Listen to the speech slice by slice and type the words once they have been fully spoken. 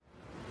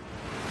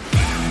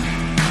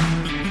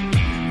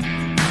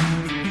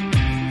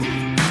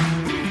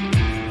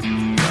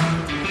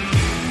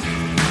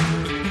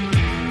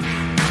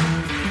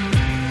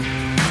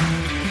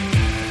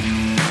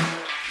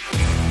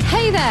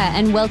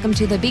and welcome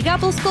to the Big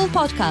Apple School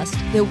Podcast,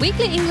 the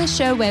weekly English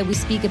show where we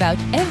speak about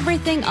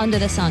everything under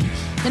the sun.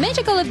 The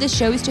major goal of this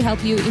show is to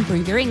help you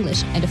improve your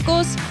English and, of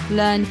course,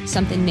 learn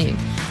something new.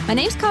 My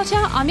name's Katja,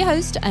 I'm your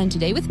host, and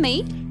today with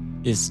me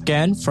is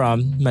Ken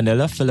from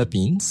Manila,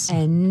 Philippines.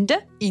 And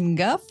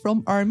Inga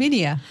from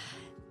Armenia.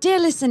 Dear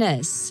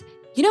listeners,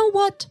 you know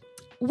what?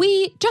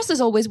 We, just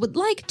as always, would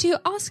like to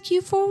ask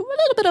you for a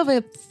little bit of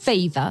a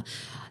favor.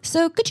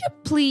 So could you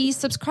please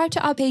subscribe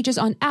to our pages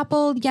on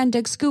Apple,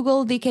 Yandex,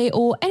 Google, VK,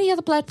 or any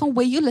other platform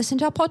where you listen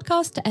to our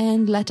podcast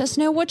and let us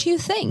know what you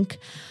think?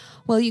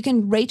 Well, you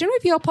can rate and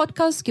review our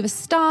podcast, give us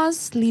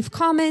stars, leave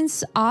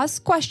comments,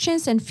 ask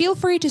questions, and feel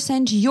free to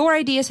send your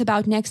ideas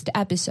about next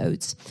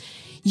episodes.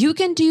 You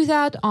can do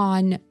that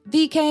on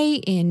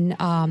VK, in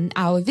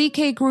our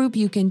VK group.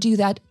 You can do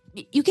that.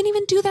 You can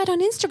even do that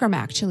on Instagram,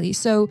 actually.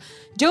 So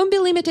don't be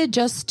limited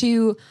just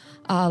to,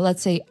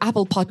 let's say,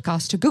 Apple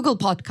Podcasts or Google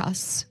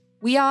Podcasts.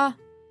 We are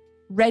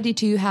ready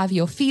to have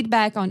your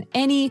feedback on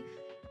any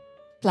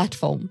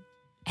platform,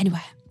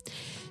 anywhere.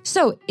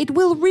 So it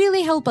will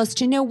really help us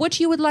to know what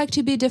you would like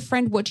to be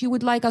different, what you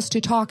would like us to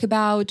talk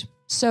about.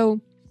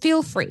 So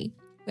feel free.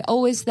 We're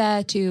always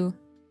there to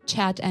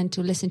chat and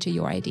to listen to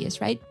your ideas,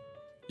 right?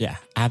 Yeah,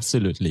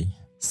 absolutely.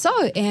 So,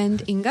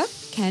 and Inga,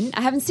 Ken, I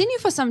haven't seen you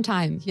for some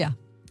time. Yeah,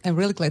 I'm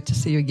really glad to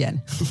see you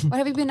again. What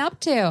have you been up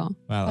to?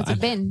 Well, What's it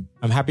been?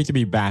 I'm happy to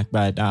be back,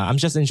 but I'm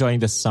just enjoying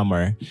the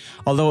summer.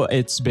 Although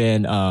it's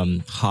been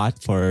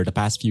hot for the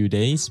past few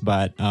days,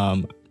 but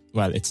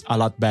well, it's a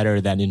lot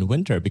better than in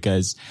winter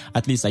because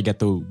at least I get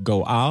to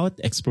go out,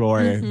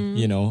 explore,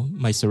 you know,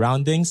 my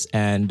surroundings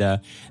and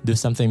do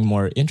something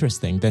more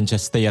interesting than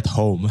just stay at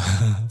home.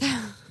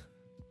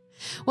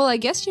 Well, I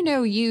guess, you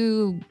know,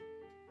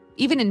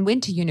 even in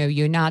winter, you know,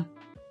 you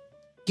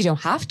don't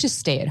have to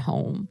stay at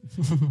home.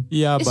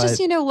 Yeah, it's but just,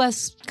 you know,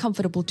 less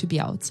comfortable to be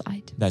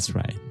outside. That's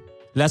right.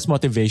 Less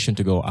motivation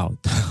to go out,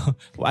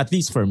 well, at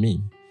least for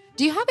me.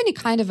 Do you have any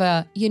kind of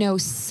a, you know,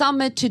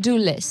 summer to-do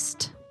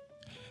list?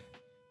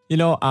 You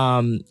know,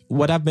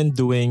 what I've been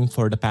doing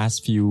for the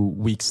past few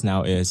weeks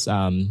now is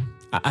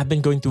I've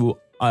been going to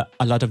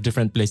a lot of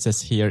different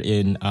places here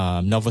in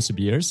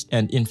Novosibirsk.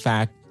 And in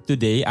fact,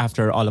 today,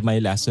 after all of my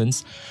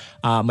lessons,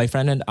 my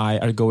friend and I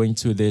are going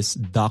to this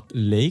duck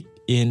lake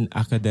in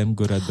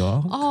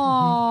Akademgorodok.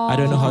 Oh, I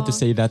don't know how to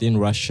say that in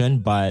Russian,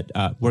 but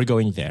we're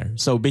going there.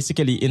 So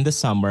basically, in the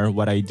summer,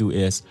 what I do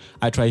is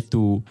I try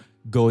to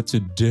go to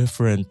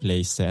different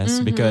places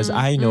because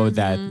I know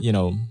that, you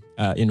know,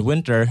 in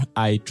winter,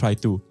 I try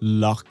to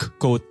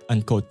quote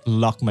unquote,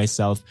 lock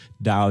myself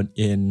down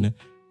in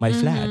my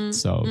flat.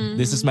 So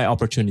this is my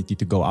opportunity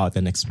to go out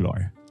and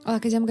explore. well,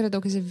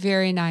 Akademgorodok is a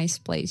very nice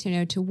place, you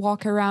know, to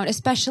walk around,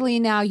 especially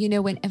now, you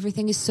know, when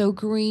everything is so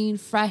green,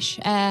 fresh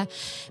air.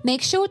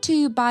 Make sure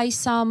to buy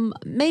some,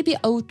 maybe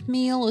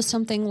oatmeal or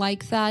something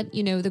like that,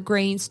 you know, the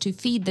grains to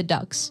feed the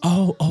ducks.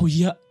 Oh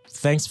yeah.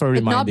 Thanks for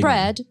reminding me. But not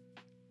bread.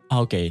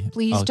 Okay.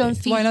 Please don't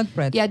feed. Why not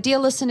bread? Yeah, dear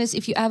listeners,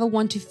 if you ever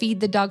want to feed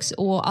the ducks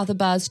or other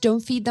birds,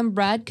 don't feed them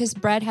bread because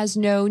bread has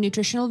no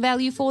nutritional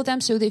value for them.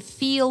 So they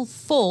feel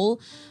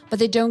full, but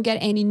they don't get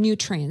any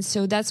nutrients.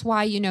 So that's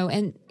why, you know,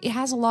 and it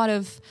has a lot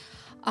of,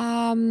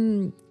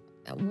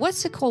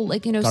 what's it called?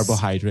 Like, you know,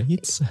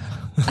 Carbohydrates.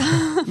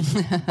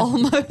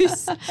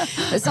 almost.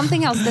 There's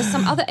something else. There's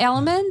some other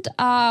element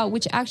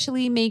which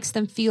actually makes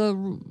them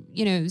feel,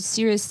 you know,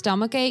 serious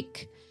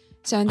stomachache.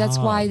 So, and that's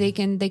why they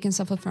can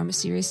suffer from a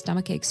serious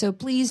stomachache. So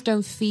please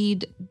don't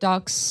feed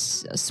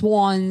ducks,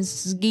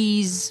 swans,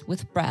 geese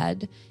with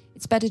bread.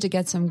 It's better to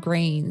get some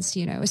grains,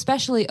 you know,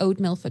 especially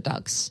oatmeal for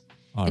ducks.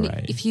 All and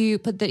right. if you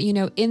put that, you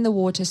know, in the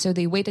water, so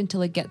they wait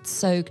until it gets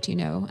soaked, you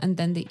know, and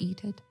then they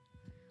eat it.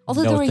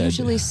 Although there are Noted.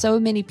 usually so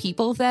many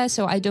people there,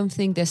 so I don't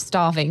think they're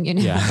starving, you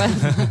know. Yeah.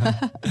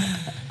 But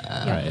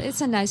yeah, Right.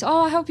 it's a nice.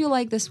 Oh, I hope you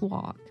like this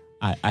walk.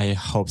 I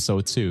hope so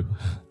too.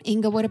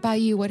 Inga, what about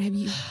you? What have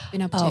you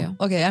been up to?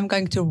 Okay, I'm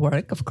going to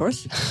work, of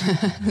course,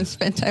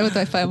 spend time with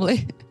my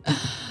family,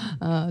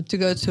 to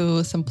go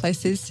to some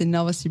places in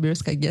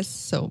Novosibirsk, I guess.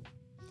 So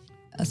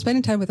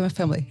spending time with my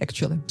family,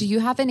 actually. Do you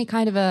have any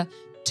kind of a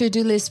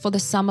to-do list for the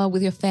summer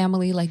with your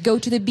family? Like go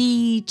to the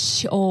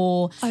beach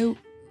or I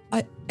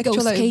Go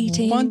actually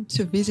skating. want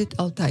to visit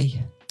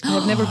Altai. I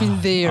have never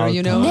been there,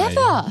 you know.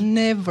 Altai. never?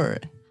 Never.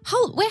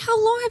 How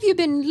long have you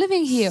been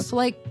living here? For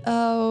like,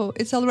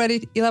 It's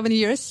already 11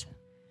 years.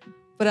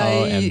 But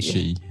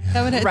OMG. I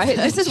haven't had right?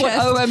 This is what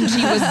chance.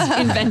 OMG was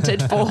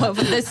invented for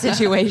this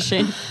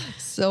situation.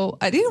 So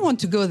I didn't want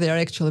to go there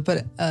actually,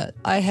 but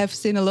I have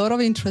seen a lot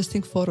of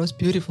interesting photos,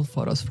 beautiful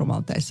photos from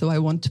Altai. So I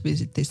want to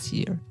visit this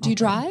year. Do you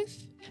drive?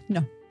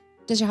 No.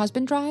 Does your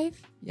husband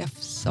drive?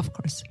 Yes, of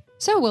course.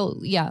 So, well,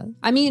 yeah.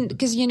 I mean,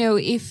 because, you know,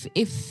 if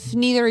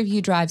neither of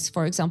you drives,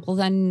 for example,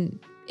 then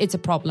it's a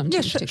problem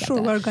Yeah, to get sure.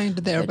 there. We're going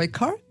there by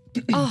car.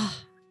 Oh,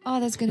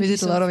 that's going to be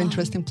Visit so a lot of fun.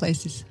 interesting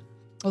places.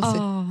 We'll see.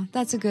 Oh,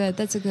 that's a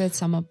good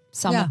summer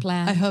Yeah,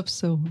 plan. I hope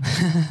so.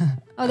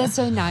 Oh, that's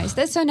so nice.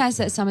 That's so nice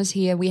that summer's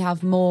here. We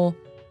have more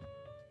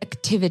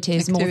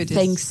activities, more Activities.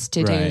 things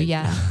to do. Right.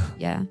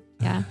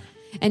 Yeah.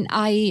 And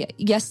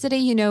yesterday,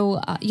 you know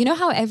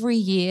how every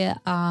year,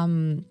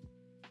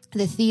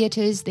 the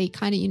theaters, they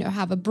kind of,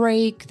 have a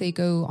break. They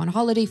go on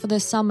holiday for the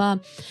summer.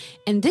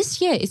 And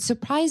this year, it's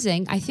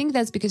surprising. I think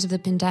that's because of the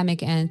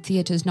pandemic and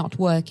theaters not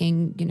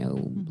working,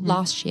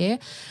 last year.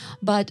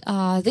 But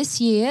this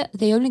year,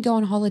 they only go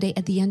on holiday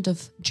at the end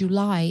of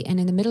July and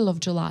in the middle of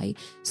July.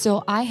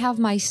 So I have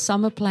my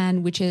summer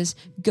plan, which is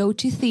go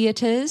to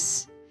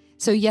theaters.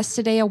 So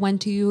yesterday, I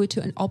went to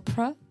an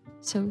opera.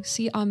 So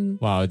see,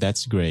 Wow,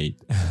 that's great.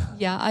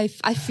 Yeah,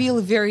 I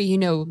feel very,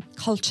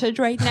 cultured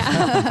right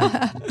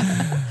now.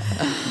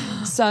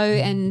 So,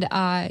 and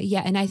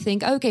I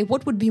think, okay,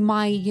 what would be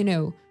my,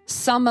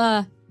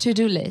 summer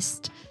to-do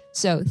list?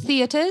 So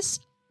theaters,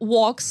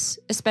 walks,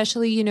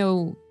 especially,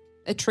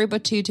 a trip or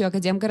two to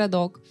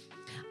Akademgorodok,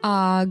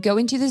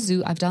 going to the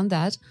zoo. I've done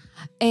that.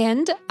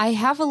 And I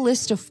have a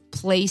list of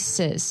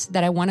places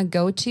that I want to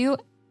go to.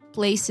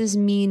 Places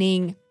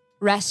meaning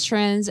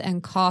restaurants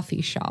and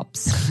coffee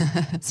shops.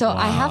 So wow.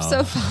 I have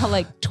so far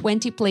like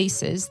 20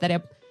 places that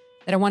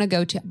I want to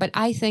go to. But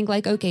I think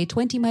like, okay,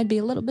 20 might be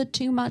a little bit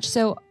too much.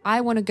 So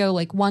I want to go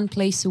like one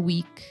place a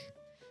week.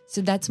 So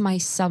that's my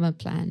summer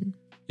plan.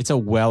 It's a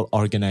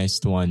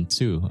well-organized one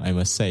too, I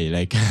must say.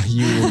 Like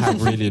you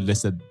have really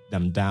listed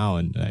them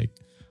down. Like,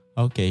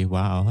 okay,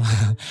 wow.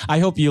 I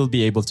hope you'll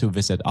be able to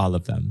visit all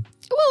of them.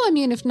 Well, I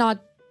mean, if not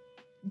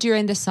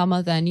during the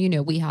summer, then,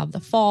 we have the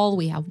fall,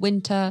 we have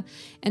winter.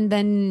 And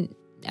then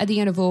at the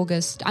end of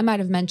August, I might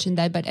have mentioned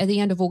that, but at the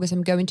end of August,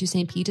 I'm going to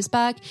St.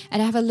 Petersburg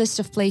and I have a list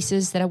of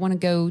places that I want to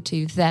go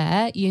to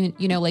there.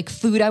 Like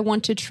food I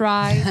want to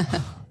try.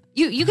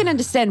 You can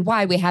understand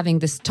why we're having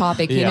this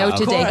topic,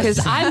 today, because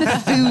I'm a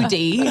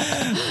foodie.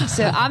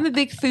 So I'm a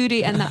big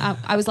foodie. And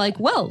I was like,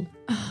 well,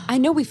 I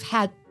know we've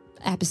had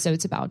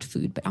episodes about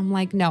food, but I'm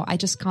like, no, I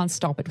just can't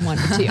stop at 1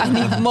 or 2. I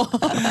need more.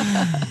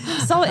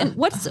 So, and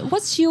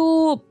what's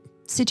your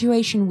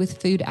situation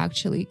with food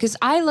actually? Because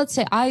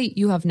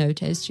you have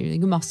noticed, you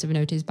must have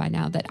noticed by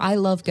now that I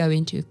love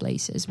going to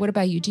places. What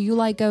about you? Do you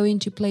like going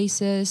to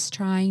places,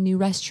 trying new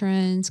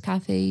restaurants,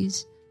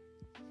 cafes?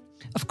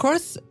 Of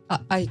course,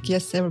 I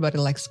guess everybody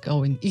likes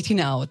eating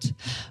out.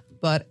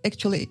 But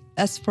actually,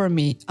 as for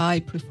me, I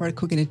prefer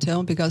cooking at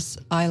home because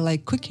I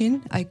like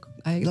cooking. I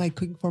like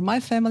cooking for my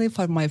family,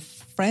 for my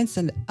friends,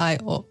 and I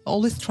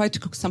always try to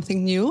cook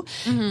something new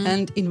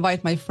and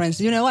invite my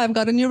friends. I've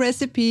got a new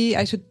recipe.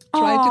 I should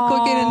try to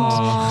cook it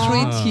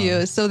and treat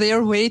you. So they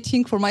are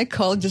waiting for my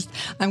call.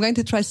 I'm going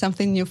to try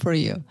something new for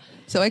you.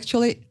 So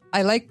actually,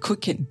 I like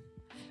cooking.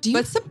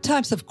 But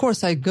sometimes, of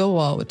course, I go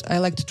out. I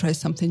like to try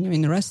something new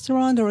in a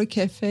restaurant or a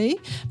cafe.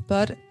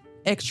 But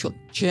actually,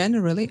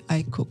 generally,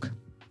 I cook.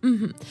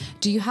 Mm-hmm.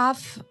 Do you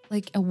have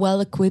like a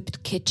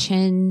well-equipped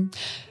kitchen?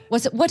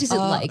 What is it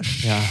like?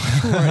 Yeah.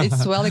 Sure.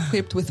 It's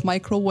well-equipped with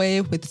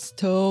microwave, with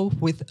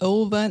stove, with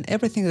oven,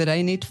 everything that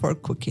I need for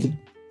cooking.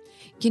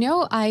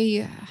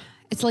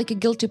 It's like a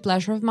guilty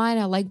pleasure of mine.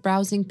 I like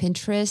browsing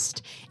Pinterest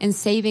and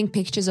saving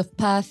pictures of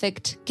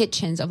perfect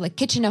kitchens, of like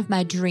kitchen of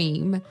my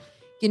dream.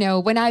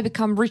 When I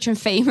become rich and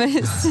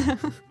famous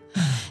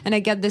and I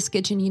get this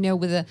kitchen,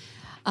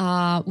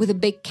 with a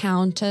big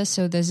counter,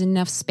 so there's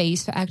enough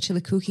space for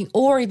actually cooking,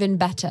 or even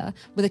better,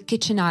 with a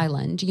kitchen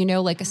island,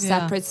 like a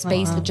separate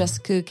space for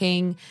just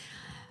cooking,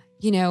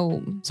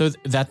 So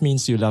that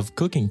means you love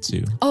cooking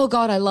too. Oh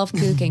God, I love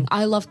cooking.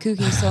 I love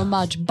cooking so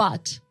much,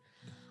 but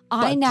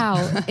I now,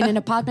 in an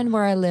apartment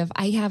where I live,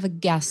 I have a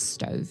gas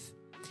stove.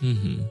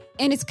 Mm-hmm.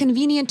 And it's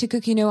convenient to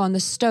cook, on the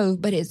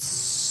stove, but it's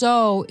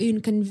so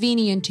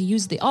inconvenient to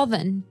use the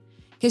oven.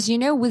 Because,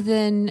 with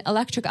an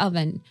electric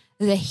oven,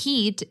 the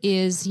heat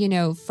is,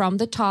 from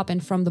the top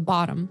and from the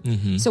bottom.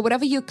 Mm-hmm. So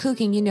whatever you're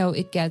cooking,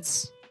 it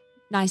gets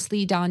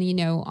nicely done,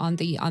 on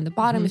the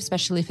bottom,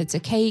 especially if it's a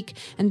cake.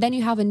 And then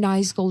you have a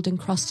nice golden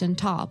crust on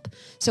top.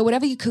 So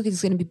whatever you cook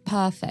is going to be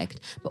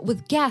perfect. But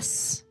with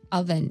gas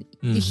oven,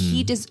 the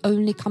heat is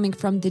only coming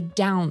from the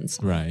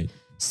downside. Right.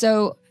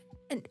 So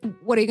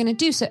what are you going to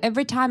do? So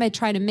every time I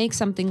try to make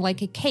something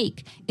like a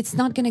cake, it's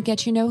not going to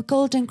get, a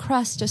golden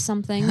crust or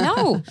something.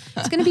 No,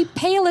 it's going to be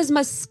pale as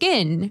my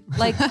skin.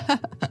 Like,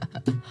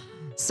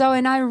 so,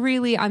 and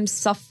I'm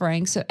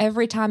suffering. So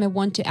every time I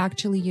want to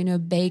actually,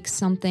 bake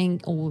something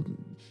or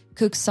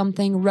cook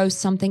something, roast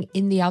something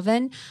in the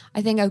oven,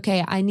 I think,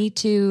 okay, I need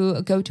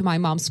to go to my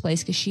mom's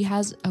place because she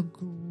has a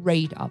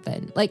great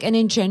oven. Like, and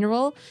in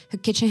general, her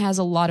kitchen has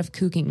a lot of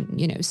cooking,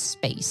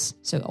 space.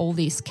 So all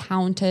these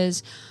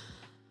counters.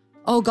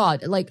 Oh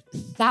God, like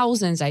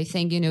thousands, I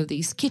think,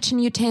 these kitchen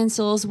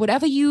utensils,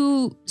 whatever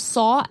you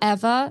saw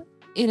ever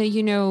in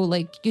a,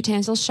 like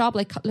utensil shop,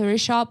 like cutlery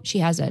shop, she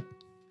has it.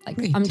 Like,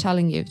 great. I'm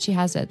telling you, she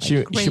has it.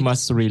 Like, she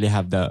must really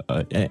have the,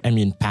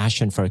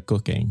 passion for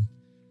cooking.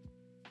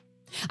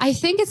 I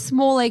think it's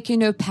more like,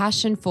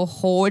 passion for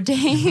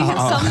hoarding or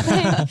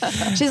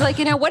something. She's like,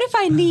 what if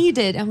I need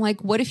it? I'm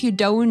like, what if you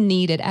don't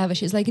need it ever?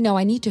 She's like, no,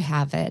 I need to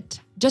have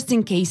it. Just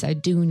in case I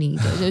do need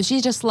it. So she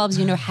just loves,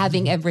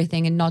 having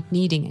everything and not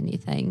needing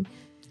anything.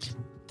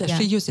 Does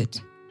she use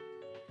it?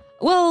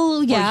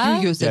 Well, yeah.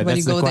 Or you use it Yeah, when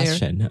that's you the go there.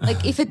 question.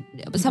 Like if it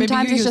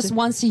sometimes you it's use just it.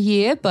 once a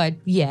year, but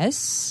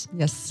yes.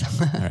 Yes.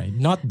 All right,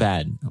 not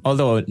bad.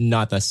 Although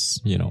not as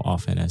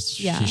often as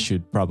Yeah. she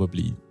should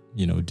probably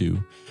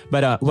do.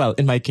 But well,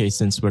 in my case,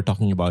 since we're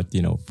talking about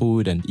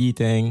food and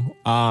eating,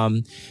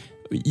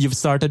 you've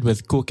started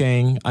with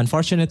cooking.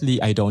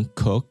 Unfortunately, I don't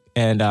cook.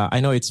 And I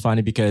know it's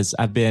funny because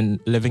I've been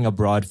living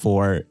abroad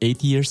for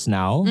 8 years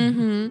now.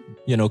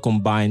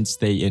 Combined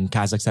stay in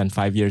Kazakhstan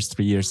 5 years,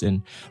 3 years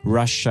in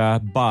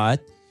Russia.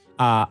 But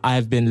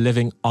I've been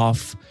living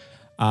off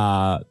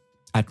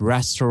at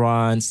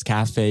restaurants,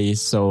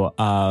 cafes. So,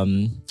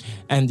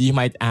 and you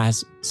might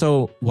ask,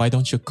 so why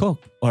don't you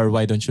cook? Or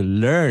why don't you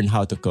learn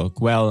how to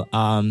cook? Well,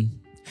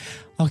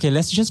 okay,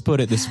 let's just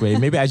put it this way.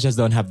 Maybe I just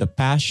don't have the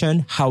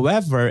passion.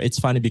 However, it's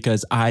funny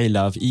because I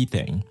love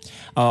eating.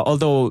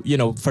 Although,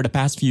 for the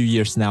past few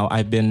years now,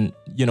 I've been,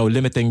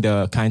 limiting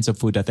the kinds of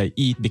food that I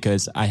eat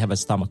because I have a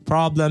stomach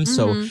problem.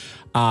 So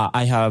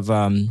I have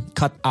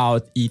cut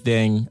out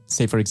eating,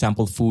 say, for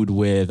example, food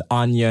with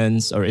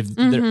onions, or if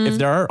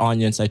there are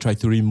onions, I try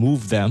to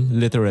remove them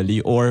literally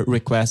or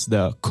request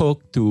the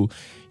cook to,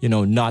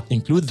 not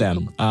include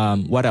them.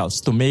 What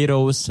else?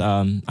 Tomatoes.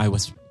 I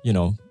was,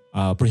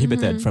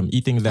 prohibited from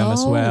eating them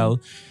as well.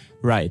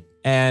 Right.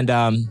 And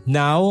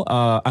now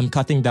I'm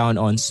cutting down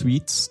on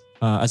sweets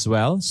as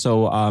well.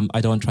 So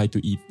I don't try to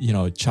eat,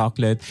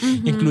 chocolate,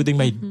 including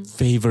my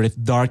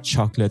favorite dark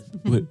chocolate,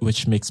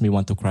 which makes me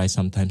want to cry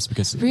sometimes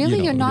because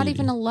Really? You're not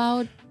even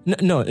allowed?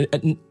 No,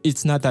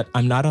 it's not that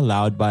I'm not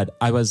allowed, but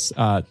I was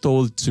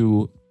told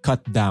to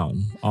cut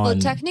down on. Well,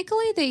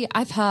 technically,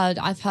 I've heard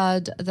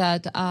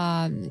that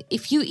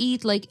if you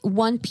eat like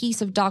one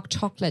piece of dark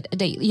chocolate a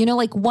day,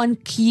 like one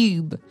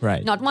cube,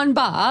 Right. Not one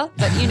bar,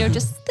 but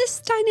just this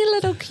tiny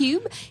little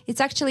cube,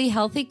 it's actually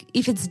healthy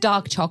if it's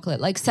dark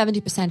chocolate, like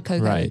 70%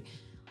 cocoa. Right.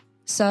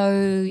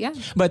 So yeah.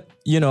 But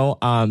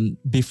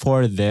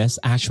before this,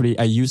 actually,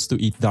 I used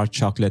to eat dark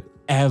chocolate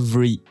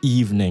every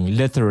evening,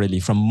 literally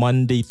from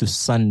Monday to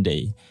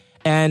Sunday.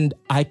 And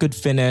I could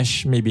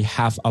finish maybe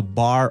half a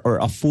bar or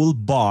a full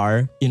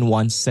bar in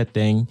one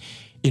sitting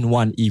in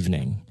one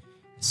evening.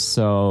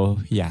 So,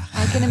 yeah.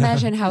 I can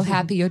imagine how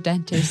happy your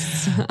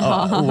dentists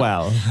are.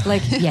 Well.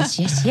 Like,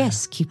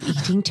 yes, keep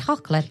eating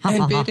chocolate.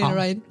 And beating,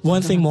 right?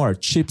 One thing more,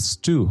 chips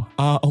too.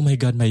 Oh my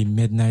God, my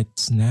midnight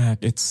snack.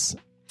 It's...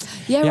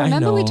 Yeah, I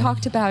remember we know.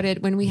 talked about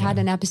it when we had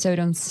an episode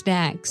on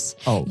snacks.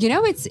 Oh.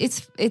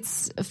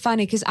 It's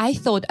funny because I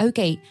thought,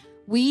 okay,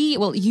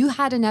 you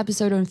had an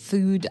episode on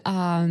food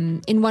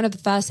in one of the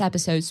first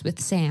episodes with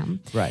Sam.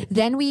 Right.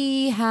 Then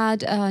we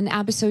had an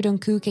episode on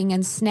cooking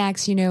and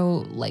snacks,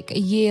 like a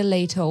year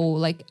later, or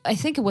like, I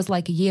think it was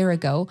like a year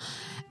ago.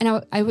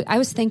 And I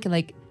was thinking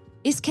like,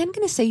 is Ken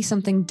going to say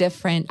something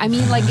different? I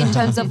mean, like in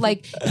terms of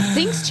like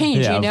things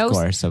change, Yeah, of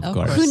course.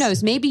 Who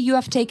knows? Maybe you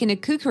have taken a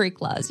cookery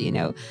class,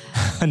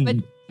 But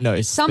no,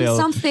 it's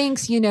some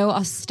things,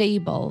 are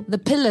stable. The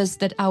pillars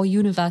that our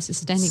universe is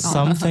standing on.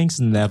 some things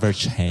never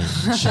change.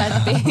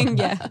 That thing,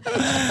 yeah.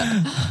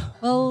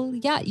 Well,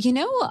 yeah,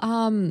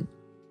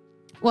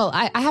 well,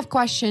 I have a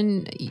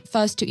question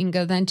first to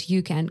Inga, then to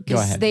you, Ken. Go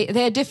ahead.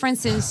 There are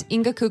differences.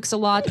 Inga cooks a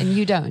lot and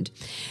you don't.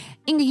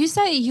 Inga, you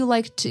say you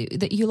like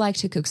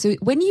to cook. So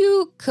when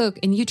you cook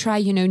and you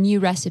try, new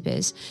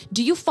recipes,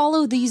 do you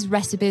follow these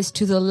recipes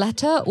to the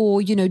letter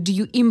or, do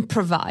you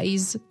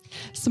improvise?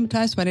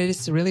 Sometimes when it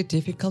is a really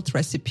difficult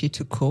recipe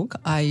to cook,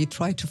 I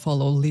try to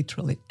follow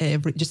literally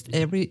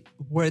every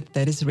word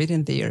that is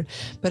written there.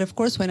 But of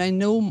course, when I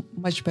know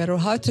much better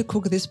how to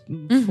cook this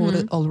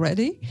food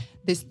already,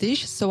 this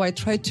dish, so I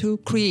try to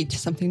create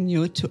something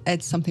new, to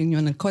add something new,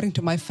 and according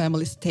to my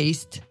family's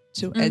taste,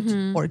 to add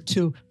or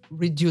to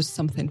reduce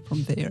something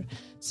from there.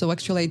 So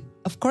actually,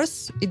 of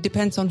course, it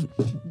depends on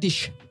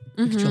dish.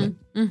 Actually.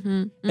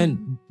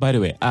 And by the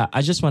way,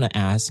 I just want to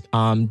ask,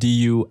 do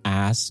you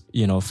ask,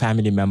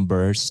 family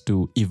members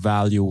to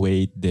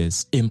evaluate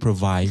this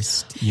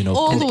improvised,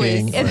 Always.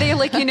 cooking? And they're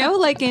like,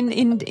 like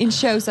in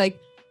shows, like,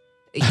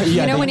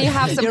 Yeah, when you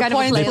have some Your kind of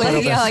points, play,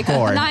 please. like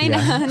Score, 9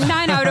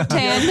 out of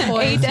 10,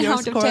 8 Your out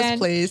of scores, 10.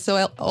 please. So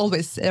I'll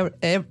always,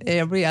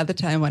 every other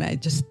time when I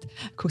just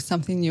cook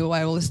something new,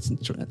 I always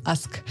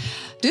ask,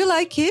 do you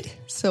like it?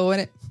 So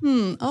when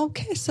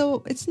okay,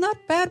 so it's not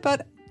bad,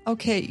 but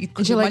okay, it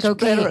could you're be like, much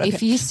okay, better.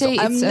 if you say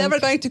so I'm it's never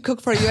okay. going to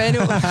cook for you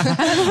anymore.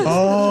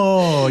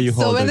 Oh, you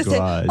So hold when a they say,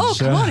 grudge. oh,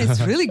 come on,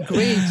 it's really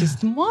great.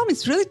 Just, Mom,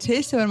 it's really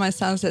tasty. When my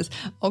son says,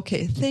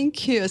 okay,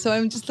 thank you. So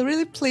I'm just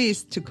really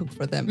pleased to cook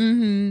for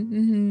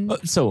them.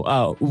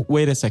 So,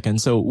 wait a second.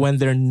 So when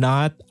they're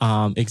not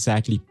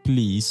exactly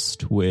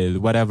pleased with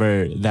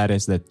whatever that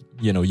is that,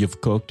 you've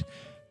cooked,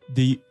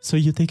 so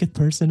you take it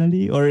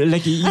personally, or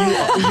like you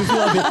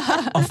feel a bit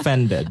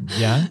offended?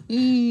 Yeah.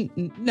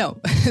 No,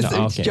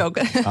 so it's okay. a joke.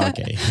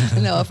 Okay.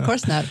 No, of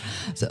course not.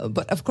 So,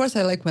 but of course,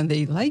 I like when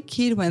they like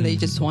it, when they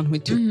just want me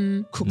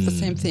to cook the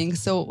same thing.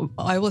 So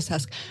I always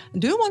ask,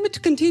 do you want me to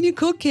continue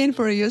cooking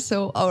for you?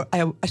 So, or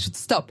I should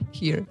stop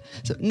here.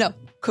 So no,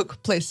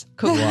 cook, please,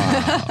 cook.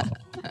 Wow.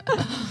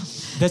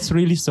 That's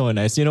really so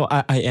nice.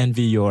 I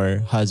envy your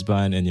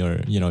husband and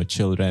your,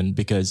 children,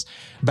 because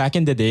back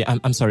in the day,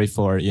 I'm sorry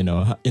for,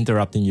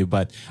 interrupting you,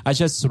 but I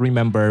just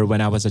remember when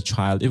I was a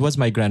child, it was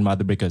my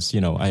grandmother because,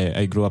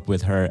 I grew up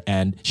with her,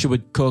 and she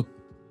would cook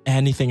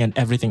anything and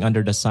everything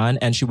under the sun.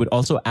 And she would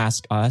also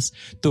ask us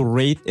to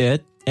rate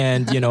it.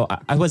 And,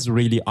 I was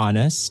really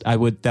honest. I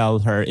would tell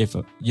her if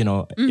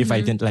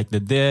I didn't like the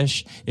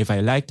dish, if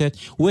I liked it,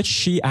 which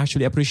she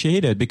actually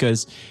appreciated,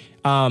 because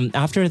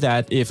after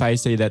that, if I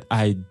say that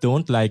I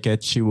don't like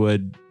it, she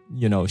would,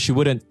 she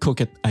wouldn't cook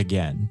it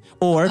again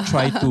or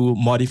try to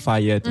modify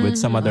it with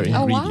some other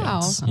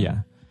ingredients. Oh, wow. Yeah.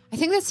 I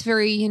think that's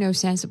very,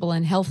 sensible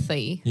and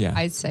healthy. Yeah.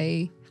 I'd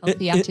say.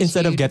 Healthy attitude.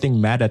 Instead of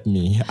getting mad at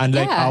me,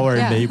 unlike our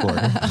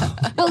neighbor.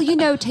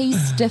 Well,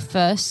 tastes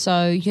differ.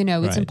 So, it's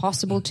Right.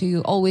 impossible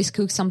to always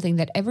cook something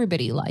that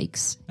everybody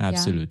likes.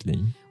 Absolutely.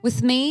 Yeah.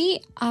 With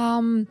me,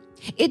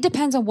 it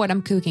depends on what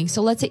I'm cooking.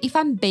 So let's say if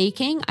I'm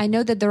baking, I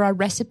know that there are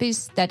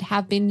recipes that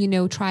have been,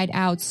 tried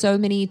out so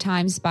many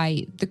times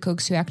by the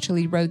cooks who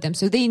actually wrote them.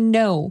 So they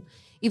know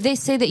if they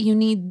say that you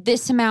need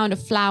this amount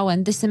of flour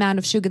and this amount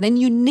of sugar, then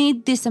you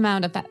need this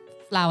amount of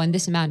flour and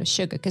this amount of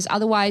sugar, because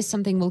otherwise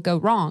something will go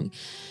wrong.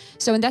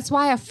 So, and that's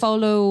why I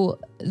follow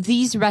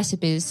these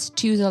recipes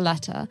to the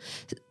letter.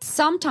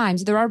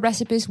 Sometimes there are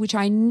recipes which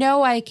I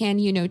know I can,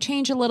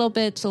 change a little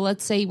bit. So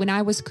let's say when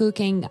I was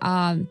cooking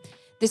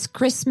this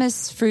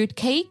Christmas fruit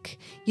cake,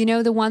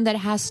 the one that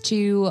has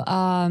to,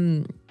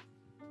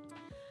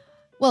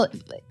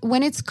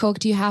 when it's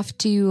cooked, you have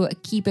to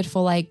keep it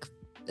for like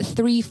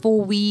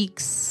 3-4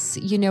 weeks,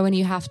 and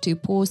you have to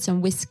pour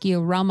some whiskey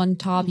or rum on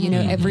top,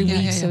 every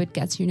week. So it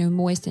gets,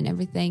 moist and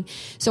everything.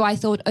 So I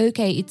thought,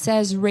 okay, it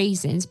says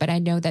raisins, but I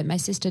know that my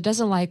sister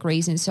doesn't like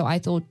raisins. So I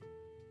thought,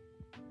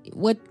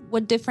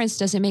 what difference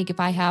does it make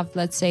if I have,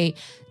 let's say,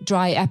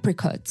 dry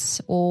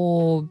apricots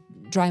or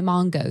dry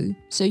mango?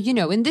 So,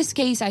 in this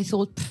case, I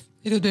thought,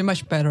 it'll do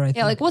much better, I think.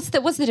 Yeah, like what's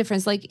the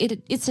difference? Like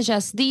it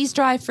suggests these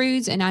dried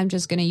fruits, and I'm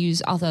just going to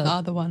use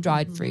other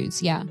dried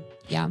fruits. Yeah.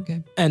 Yeah.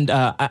 Okay. And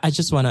I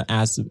just want to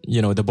ask,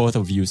 the both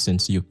of you,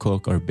 since you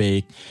cook or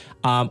bake,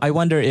 I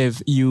wonder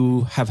if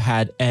you have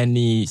had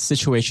any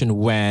situation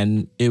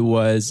when it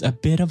was a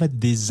bit of a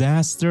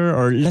disaster,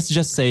 or let's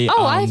just say...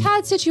 I've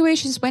had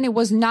situations when it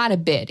was not a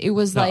bit. It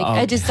was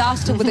like a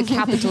disaster with a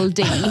capital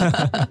D.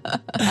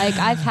 Like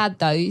I've had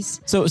those.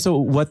 So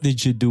what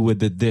did you do with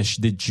the dish?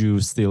 Did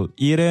you still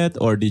eat it,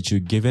 or did you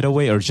give it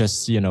away, or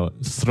just,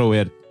 throw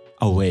it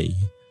away?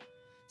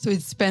 So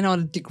it depends on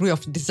the degree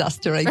of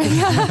disaster, I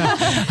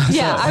guess.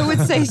 Yeah, I would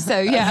say so,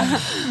 yeah.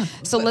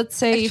 So let's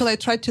say... Actually, I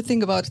tried to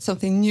think about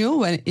something new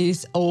when it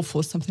is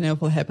awful, something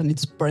awful happened,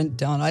 it's burnt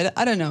down.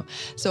 I don't know.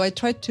 So I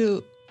tried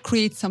to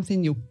create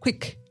something new,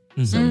 quick.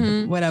 So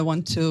when I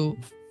want to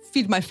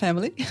feed my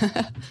family,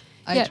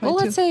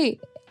 let's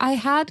say I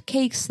had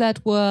cakes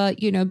that were,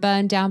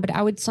 burned down, but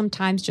I would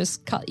sometimes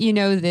just cut,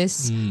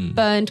 this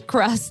burnt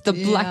crust, the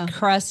black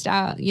crust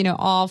out,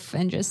 off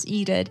and just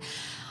eat it.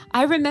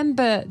 I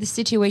remember the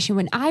situation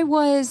when I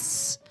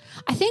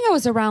think I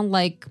was around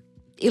like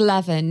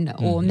 11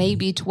 or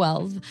maybe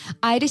 12.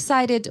 I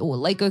decided,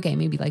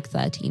 maybe like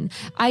 13.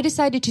 I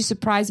decided to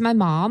surprise my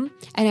mom,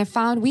 and I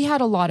found we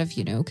had a lot of,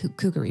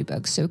 cooking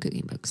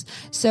books.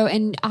 So,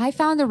 and I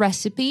found the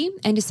recipe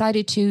and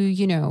decided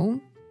to,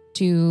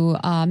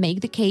 make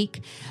the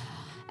cake.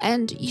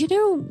 And,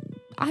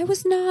 I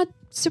was not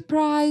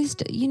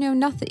surprised,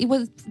 nothing. It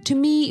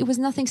was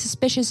nothing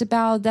suspicious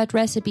about that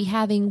recipe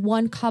having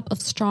 1 cup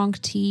of strong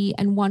tea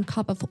and 1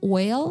 cup of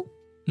oil.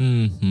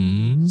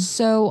 Mm-hmm.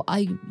 So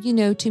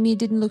to me, it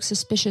didn't look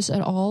suspicious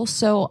at all.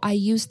 So I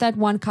used that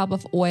 1 cup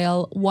of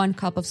oil, 1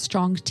 cup of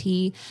strong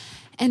tea,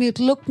 and it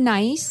looked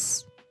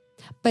nice,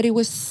 but it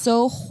was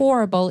so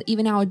horrible.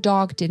 Even our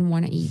dog didn't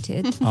want to eat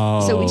it.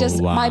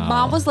 My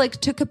mom was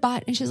like, took a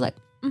bite, and she's like,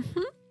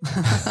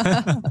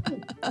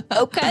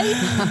 okay.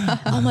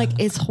 I'm like,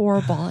 it's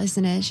horrible,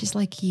 isn't it? She's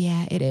like,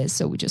 yeah, it is.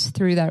 So we just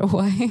threw that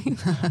away.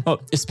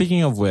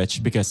 Speaking of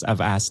which, because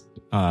I've asked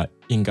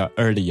Inga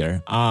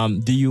earlier,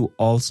 do you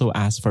also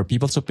ask for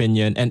people's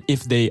opinion? And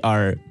if they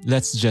are,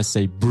 let's just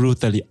say,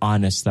 brutally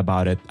honest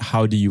about it,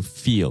 how do you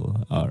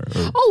feel? Or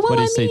what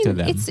do you say to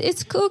them?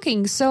 It's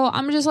cooking. So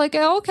I'm just like,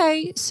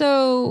 okay,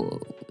 so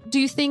do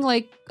you think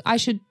like I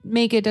should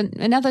make it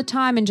another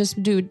time and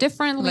just do it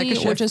differently,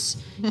 or just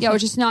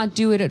not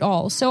do it at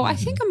all? So I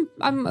think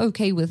I'm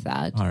okay with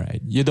that. All right.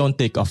 You don't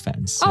take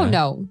offense. Oh, right?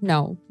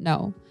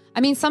 No. I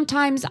mean,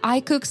 sometimes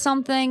I cook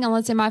something and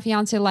let's say my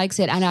fiance likes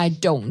it and I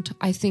don't.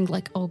 I think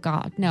like, oh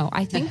God, no,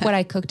 I think what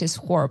I cooked is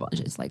horrible.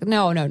 She's like,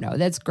 no,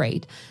 that's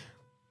great.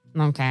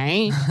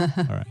 Okay.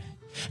 All right.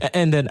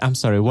 And then, I'm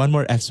sorry, one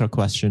more extra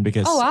question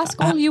because... ask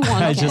all you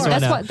want.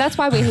 That's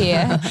why we're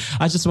here.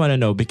 I just want to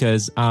know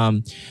because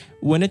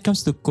when it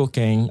comes to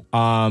cooking,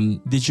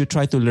 did you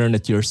try to learn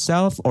it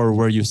yourself, or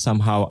were you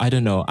somehow, I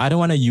don't know, I don't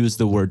want to use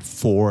the word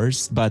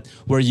forced, but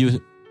were you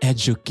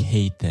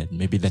educated?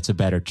 Maybe that's a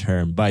better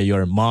term, by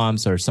your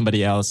moms or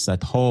somebody else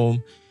at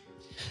home?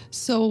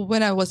 So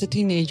when I was a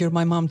teenager,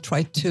 my mom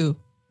tried to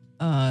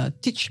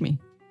teach me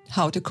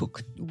how to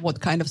cook,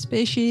 what kind of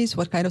species,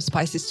 what kind of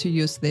spices to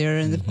use there,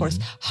 and of course,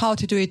 how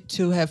to do it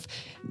to have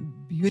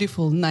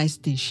beautiful, nice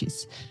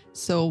dishes.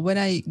 So when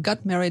I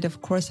got married,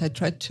 of course, I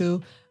tried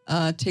to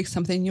take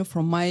something new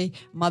from my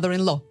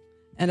mother-in-law.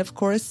 And of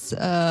course,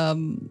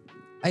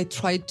 I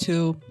tried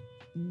to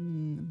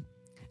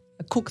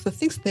cook the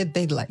things that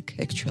they like,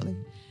 actually.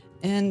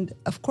 And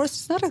of course,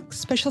 it's not a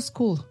special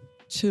school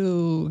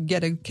to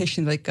get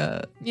education like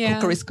a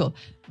cookery school.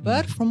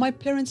 But from my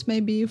parents,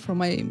 maybe from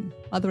my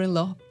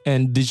mother-in-law.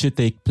 And did you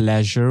take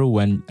pleasure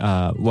when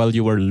while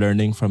you were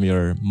learning from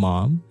your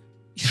mom?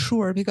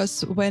 Sure,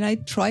 because when I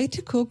try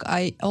to cook,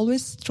 I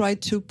always try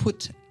to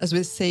put, as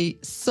we say,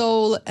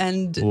 soul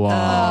and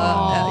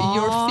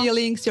your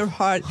feelings, your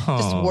heart,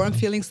 just warm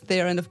feelings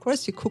there. And of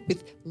course, you cook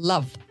with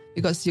love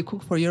because you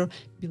cook for your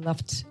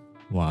beloved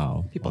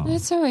people.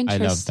 That's so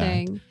interesting. I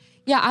love that.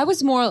 Yeah, I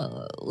was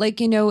more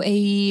like,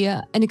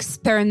 an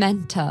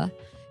experimenter.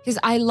 Because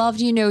I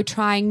loved,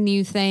 trying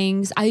new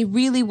things. I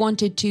really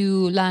wanted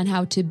to learn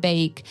how to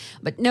bake,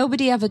 but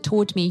nobody ever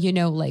taught me,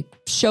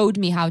 showed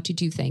me how to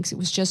do things. It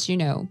was just,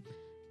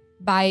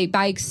 by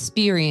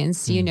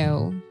experience,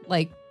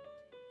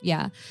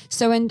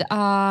 So, and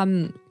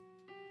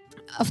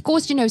of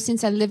course,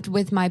 since I lived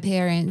with my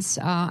parents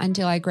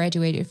until I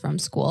graduated from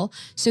school,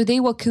 so they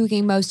were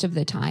cooking most of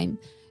the time.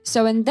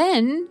 So, and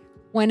then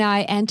when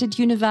I entered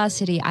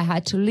university, I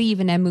had to leave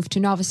and I moved to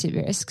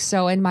Novosibirsk.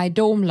 So, and my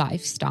dorm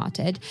life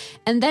started.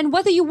 And then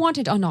whether you want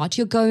it or not,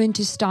 you're going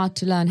to start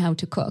to learn how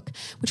to cook,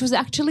 which was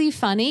actually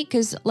funny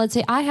because let's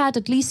say I had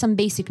at least some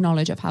basic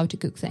knowledge of how to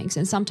cook things.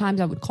 And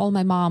sometimes I would call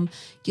my mom,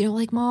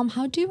 Mom,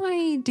 how do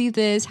I do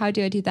this? How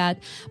do I do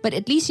that? But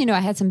at least, I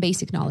had some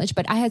basic knowledge.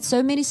 But I had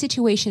so many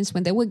situations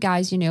when there were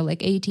guys,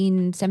 like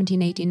 17,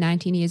 18,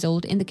 19 years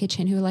old in the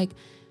kitchen who were like,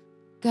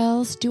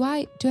 girls, do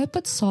I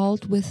put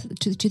salt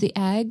to the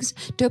eggs?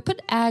 Do I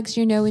put eggs,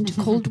 into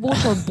cold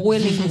water or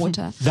boiling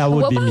water? That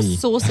would be me. What about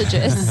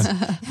sausages?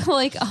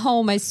 Like,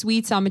 oh, my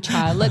sweet summer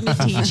child, let me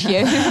teach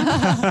you.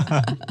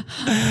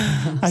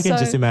 I can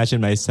just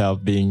imagine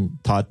myself being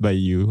taught by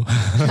you.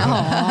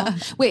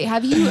 Wait,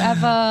 have you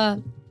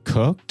ever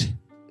cooked?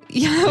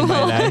 Yeah. In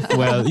my life?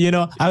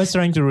 Well, I was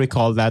trying to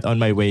recall that on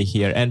my way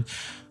here, and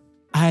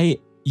I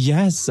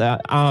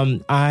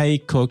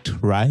cooked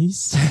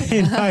rice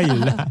in my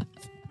life.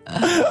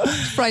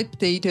 Fried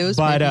potatoes.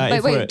 But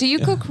wait, do you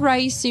cook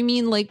rice? You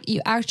mean like you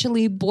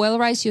actually boil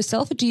rice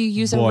yourself, or do you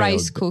use a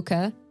rice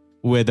cooker?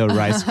 With a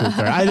rice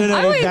cooker. I don't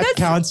know if that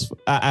counts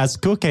as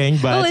cooking,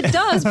 but... Well, it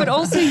does, but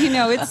also,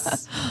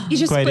 it's... You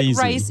just quite put easy.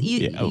 rice... So,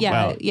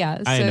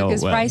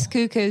 because well, rice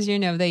cookers,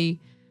 they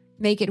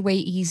make it way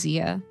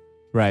easier.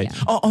 Right.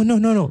 Yeah. Oh,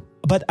 no.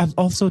 But I've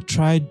also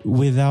tried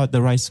without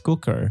the rice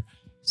cooker.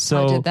 So,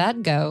 how did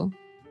that go?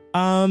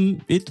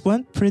 It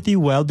went pretty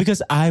well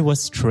because I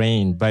was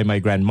trained by my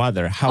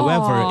grandmother.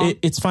 However,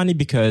 it's funny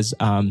because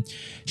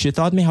she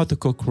taught me how to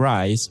cook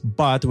rice,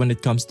 but when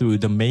it comes to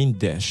the main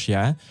dish,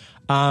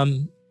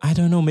 I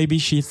don't know, maybe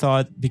she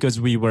thought because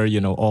we were,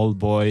 all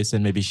boys,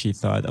 and maybe she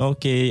thought,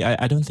 okay,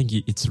 I don't think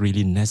it's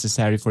really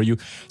necessary for you.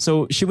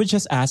 So she would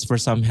just ask for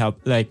some help.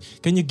 Like,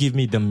 can you give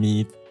me the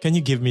meat? Can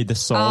you give me the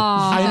salt?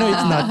 I know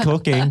it's not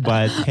cooking,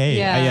 but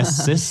hey, I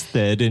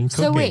assisted in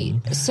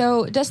cooking.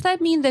 So does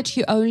that mean that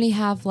you only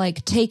have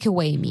like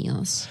takeaway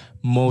meals?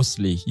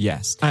 Mostly,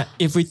 yes.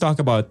 If we talk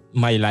about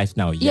my life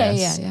now,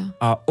 yes.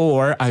 Yeah.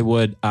 Or I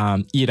would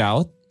eat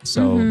out.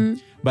 So,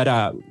 but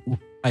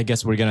I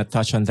guess we're going to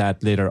touch on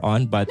that later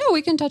on. But no,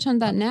 we can touch on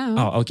that now.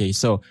 Oh, okay.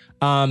 So,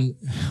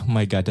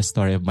 my God, the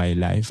story of my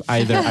life.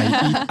 Either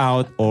I eat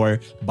out or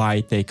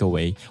buy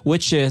takeaway,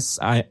 which is,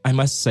 I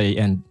must say,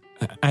 and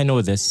I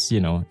know this,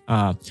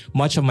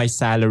 much of my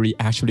salary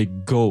actually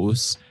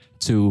goes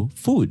to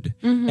food.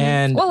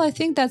 And well, I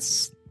think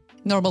that's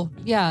normal.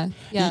 Yeah.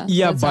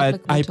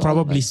 But I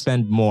probably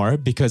spend more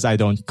because I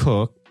don't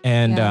cook.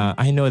 And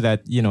I know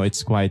that,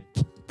 it's quite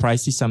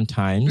pricey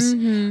sometimes.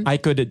 I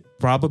could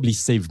probably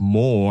save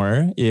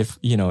more if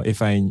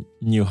I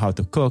knew how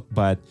to cook.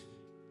 But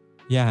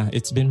yeah,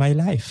 it's been my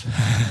life.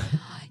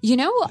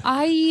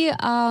 I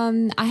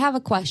have a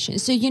question.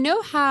 So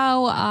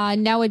how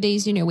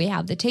nowadays, we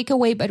have the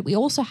takeaway, but we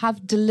also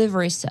have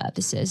delivery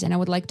services. And I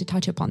would like to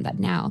touch upon that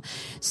now.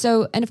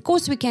 So, and of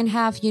course we can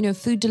have,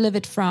 food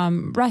delivered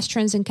from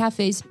restaurants and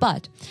cafes,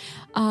 but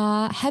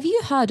have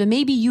you heard, or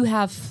maybe you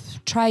have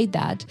tried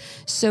that?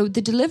 So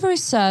the delivery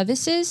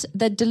services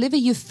that deliver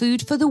you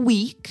food for the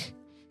week.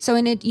 So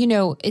in it,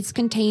 it's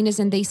containers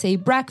and they say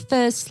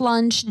breakfast,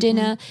 lunch,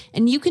 dinner,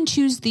 and you can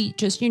choose the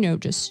just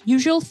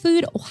usual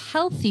food or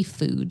healthy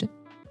food.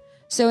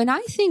 So, and I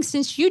think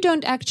since you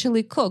don't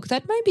actually cook,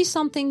 that might be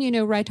something,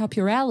 right up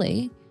your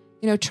alley,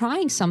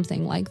 trying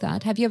something like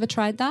that. Have you ever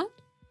tried that?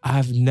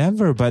 I've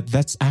never, but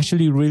that's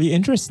actually really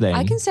interesting.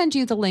 I can send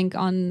you the link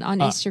on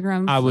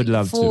Instagram. I would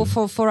love for,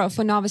 to. For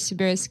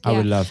Novosibirsk. I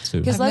would love to.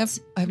 Because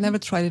I've never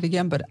tried it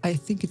again, but I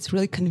think it's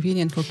really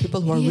convenient for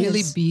people who are It really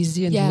is.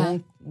 busy and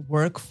won't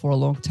work for a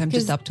long time,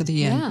 just up to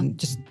the end. yeah. And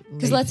just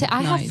Because let's say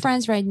I have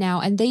friends right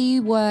now and they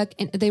work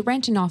and they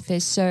rent an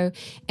office. So,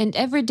 and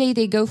every day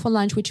they go for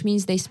lunch, which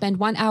means they spend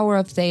 1 hour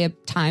of their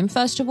time,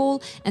 first of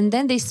all. And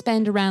then they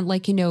spend around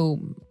like,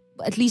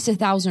 at least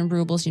 1,000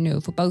 rubles,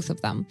 for both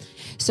of them.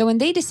 So when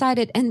they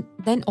decided, and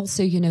then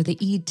also, they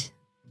eat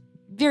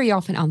very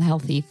often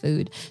unhealthy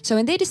food. So,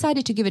 and they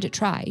decided to give it a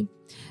try.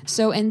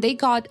 So, and they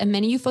got a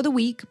menu for the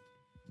week.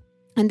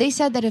 And they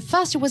said that at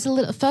first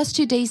first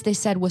 2 days they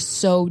said was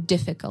so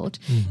difficult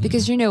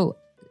because,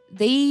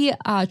 they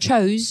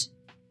chose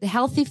the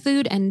healthy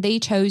food and they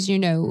chose,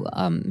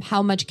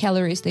 how much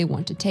calories they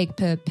want to take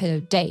per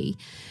day.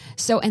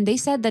 So, and they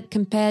said that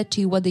compared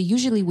to what they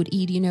usually would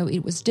eat,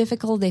 it was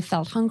difficult. They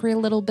felt hungry a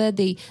little bit.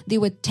 They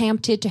were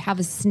tempted to have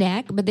a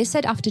snack, but they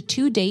said after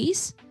 2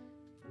 days,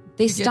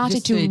 they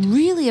started to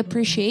really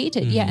appreciate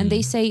it. Yeah. And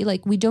they say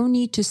like, we don't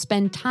need to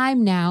spend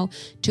time now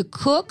to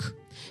cook,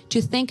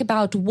 to think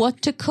about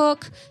what to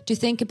cook, to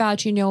think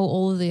about,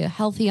 all the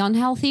healthy,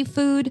 unhealthy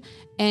food.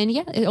 And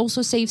yeah, it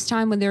also saves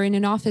time when they're in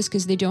an office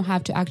because they don't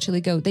have to actually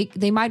go.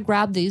 They might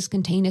grab these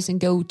containers and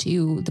go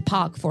to the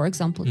park, for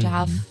example, to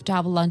have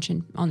a lunch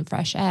on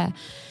fresh air.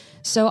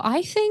 So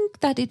I think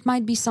that it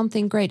might be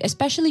something great,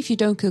 especially if you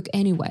don't cook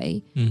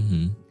anyway.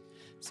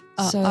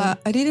 So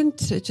I didn't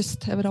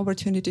just have an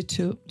opportunity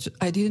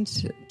I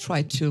didn't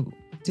try to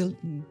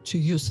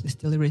use this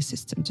delivery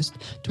system just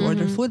to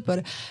order food,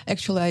 but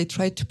actually I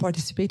tried to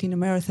participate in a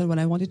marathon when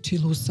I wanted to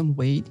lose some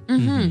weight,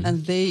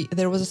 and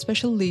there was a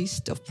special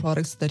list of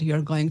products that you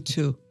are going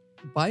to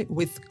buy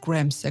with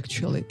grams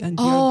actually, and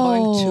you're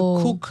going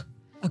to cook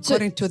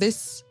according to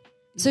this.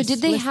 So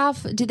did they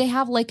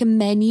have like a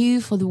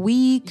menu for the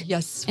week?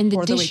 Yes, and the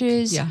for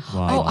dishes. The week. Yeah,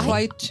 Wow. I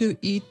tried to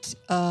eat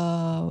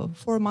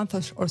for a month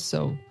or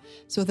so.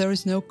 So there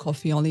is no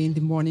coffee, only in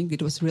the morning.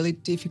 It was really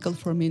difficult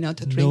for me not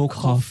to drink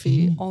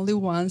coffee only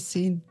once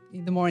in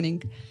the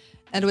morning.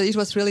 And it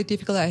was really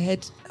difficult. I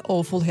had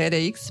awful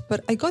headaches,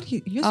 but I got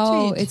used to it.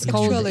 Oh, it's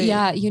called, actually.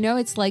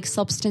 it's like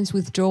substance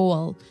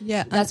withdrawal.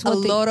 Yeah, that's a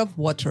lot of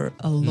water.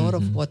 A lot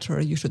of water.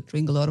 You should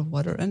drink a lot of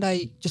water. And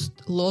I just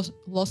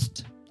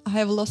I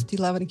have lost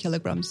 11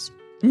 kilograms.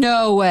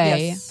 No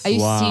way. Yes. Are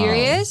you Wow.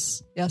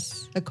 serious?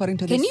 Yes, according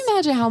to this. Can you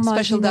imagine how much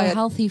special diet.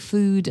 healthy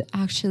food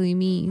actually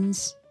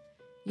means?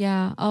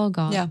 Yeah. Oh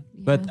God. Yeah.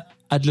 But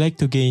I'd like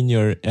to gain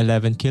your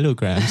 11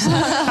 kilograms.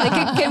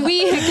 Like, can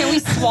we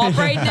swap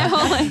right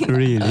now? Like,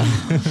 Really?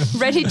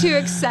 ready to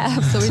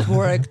accept. So it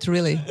worked,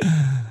 really.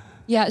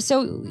 Yeah.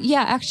 So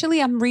yeah,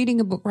 actually, I'm reading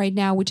a book right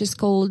now which is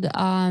called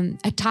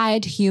A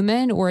Tired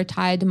Human or A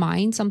Tired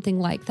Mind, something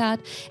like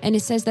that. And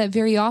it says that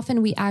very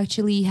often we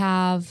actually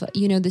have,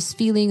 this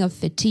feeling of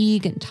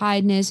fatigue and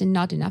tiredness and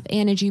not enough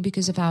energy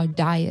because of our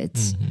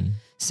diets.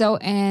 So,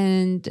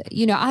 and,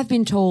 I've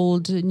been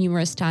told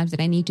numerous times that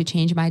I need to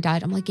change my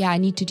diet. I'm like, yeah, I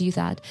need to do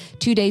that.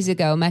 2 days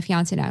ago, my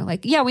fiance and I were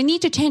like, yeah, we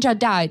need to change our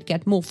diet,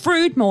 get more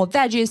fruit, more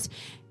veggies.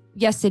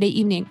 Yesterday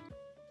evening,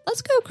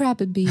 let's go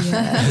grab a beer,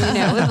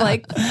 with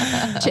like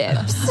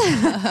chips.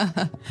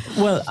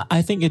 Well,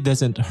 I think it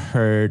doesn't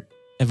hurt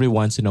every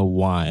once in a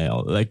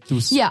while. Like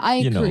to, I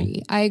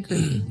agree. I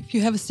agree. If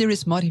you have a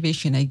serious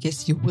motivation, I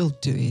guess you will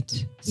do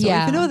it. So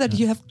Yeah. if you know that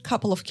you have a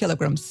couple of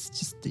kilograms,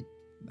 just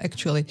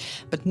actually,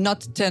 but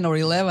not 10 or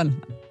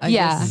 11, I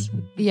guess.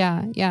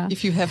 Yeah.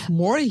 If you have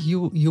more,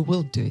 you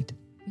will do it.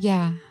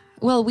 Yeah.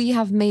 Well, we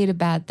have made a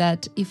bet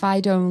that if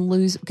I don't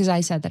lose, because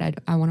I said that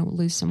I want to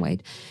lose some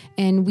weight,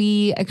 and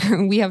we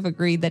have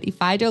agreed that if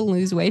I don't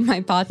lose weight,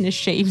 my partner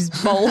shaves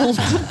bald.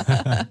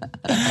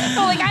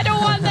 I'm like, I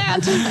don't want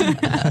that.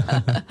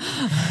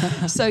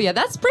 So yeah,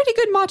 that's pretty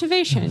good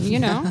motivation,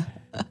 Yeah.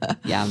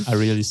 a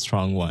really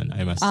strong one,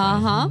 I must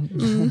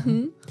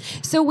say.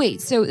 So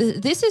wait, so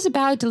this is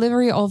about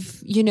delivery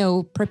of,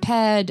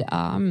 prepared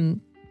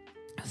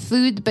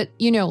food, but,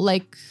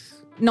 like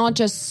not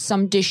just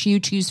some dish you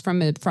choose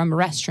from a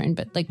restaurant,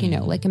 but like,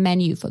 like a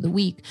menu for the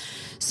week.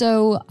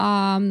 So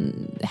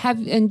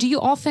do you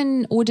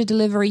often order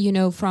delivery,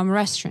 from a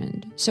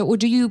restaurant? So, or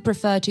do you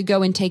prefer to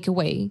go and take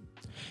away?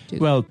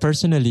 Well,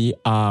 personally,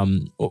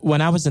 when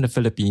I was in the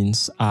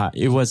Philippines,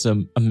 it was a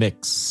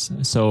mix.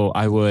 So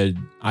I would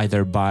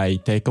either buy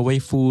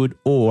takeaway food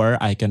or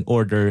I can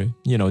order,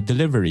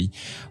 delivery.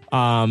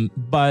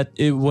 But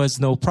it was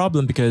no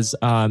problem because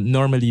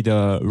normally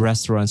the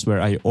restaurants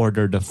where I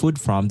order the food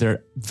from,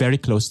 they're very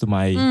close to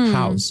my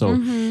house. So,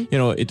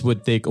 it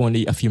would take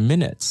only a few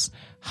minutes.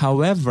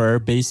 However,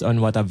 based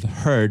on what I've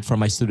heard from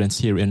my students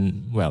here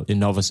in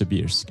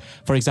Novosibirsk,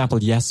 for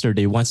example,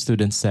 yesterday, one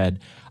student said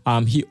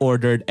he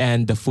ordered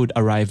and the food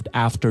arrived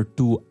after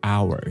 2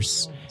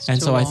 hours.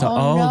 And so I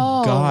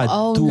thought,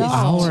 God, 2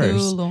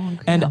 hours. Too long.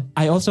 And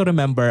I also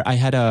remember I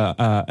had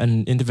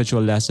an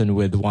individual lesson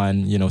with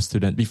one,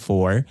 student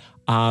before.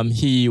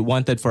 He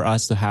wanted for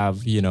us to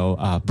have,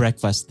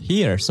 breakfast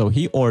here. So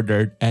he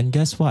ordered, and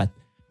guess what?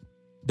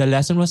 the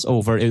lesson was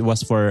over. It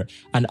was for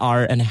an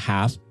hour and a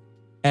half,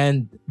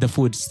 and the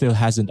food still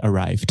hasn't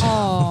arrived.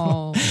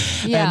 Oh,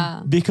 yeah.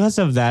 And because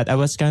of that, I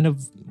was kind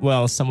of,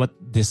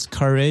 somewhat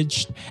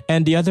discouraged.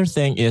 And the other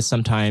thing is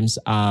sometimes,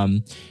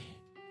 when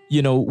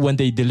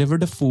they deliver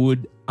the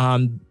food,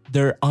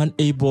 they're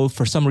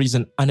for some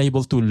reason,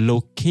 unable to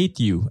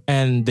locate you.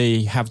 And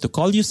they have to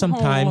call you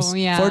sometimes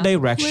for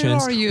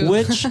directions. Where are you?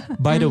 Which,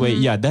 by the way,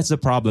 that's the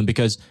problem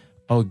because,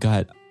 oh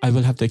God, I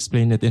will have to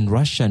explain it in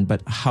Russian,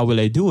 but how will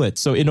I do it?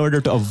 So in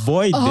order to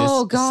avoid this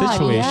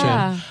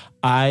situation,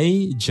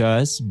 I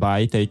just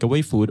buy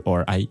takeaway food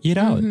or I eat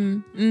out.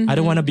 I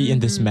don't want to be in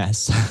this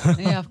mess.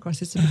 Yeah, of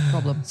course, it's a big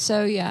problem.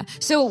 So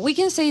we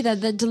can say that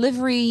the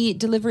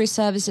delivery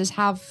services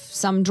have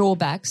some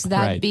drawbacks.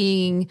 That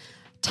being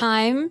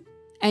time,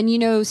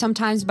 and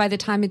sometimes by the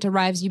time it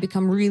arrives, you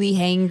become really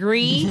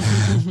hangry.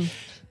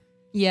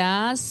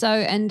 Yeah. So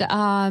and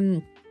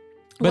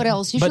what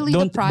else? Usually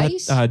the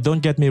price. But,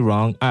 don't get me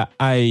wrong.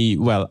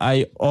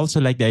 I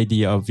also like the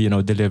idea of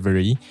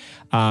delivery.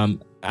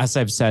 As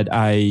I've said,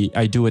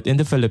 I do it in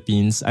the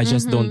Philippines. I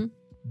just don't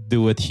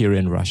do it here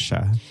in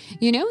Russia.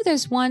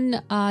 There's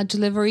one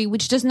delivery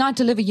which does not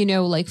deliver,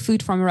 like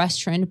food from a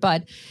restaurant,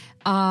 but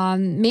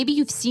maybe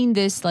you've seen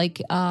this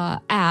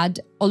ad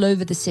all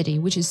over the city,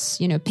 which is,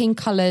 pink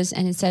colors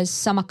and it says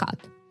Samakat.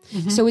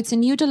 So it's a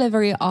new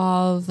delivery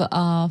of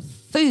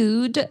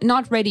food,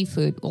 not ready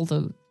food,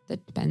 although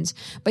that depends.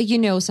 But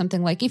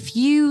something like if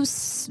you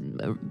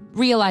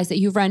realize that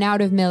you've run out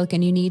of milk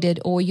and you need it,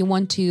 or you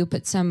want to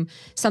put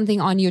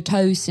something on your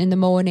toast in the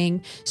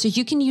morning, so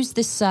you can use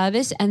this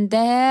service, and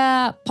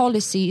their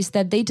policy is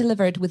that they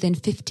deliver it within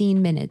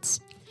 15 minutes.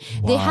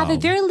 Wow. They have a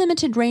very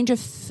limited range of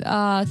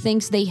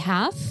things they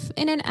have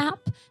in an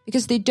app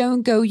because they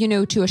don't go,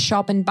 to a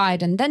shop and buy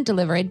it and then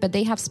deliver it, but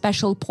they have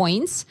special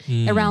points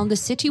around the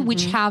city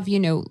which have,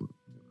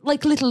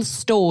 like little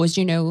stores,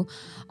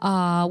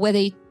 where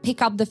they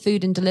pick up the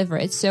food and deliver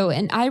it. So,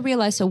 and I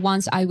realized,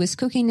 once I was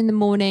cooking in the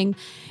morning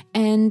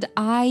and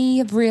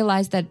I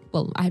realized that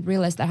I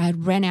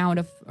had run out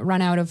of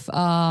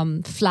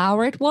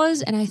flour it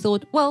was. And I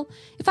thought, well,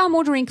 if I'm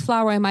ordering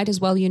flour, I might as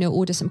well,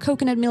 order some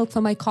coconut milk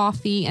for my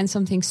coffee and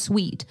something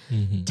sweet.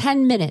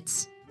 10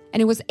 minutes.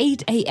 And it was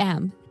 8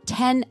 a.m.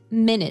 10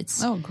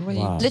 minutes. Oh, great.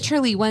 Wow.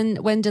 Literally when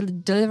the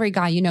delivery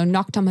guy,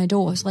 knocked on my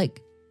door, I was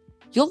like,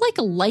 you're like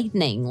a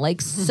lightning,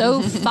 like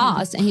so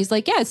fast. And he's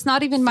like, yeah, it's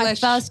not even my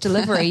first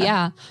delivery.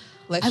 Yeah.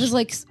 I was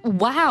like,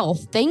 wow,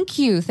 thank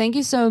you. Thank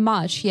you so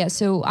much. Yeah.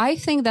 So I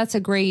think that's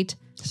a great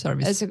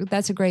service.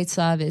 That's a great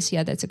service.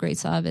 Yeah, that's a great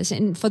service.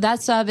 And for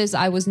that service,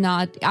 I was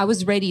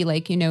ready,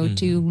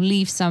 to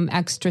leave some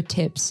extra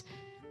tips,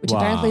 which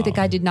apparently the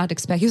guy did not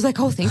expect. He was like,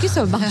 oh, thank you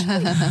so much.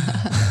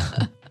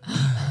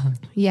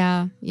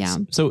 Yeah.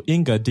 So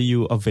Inga, do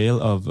you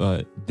avail of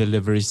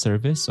delivery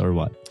service or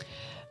what?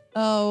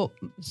 So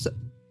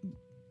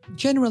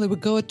generally, we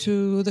go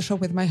to the shop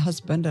with my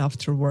husband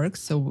after work.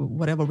 So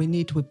whatever we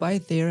need, we buy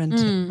there,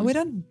 and we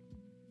don't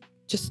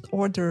just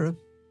order.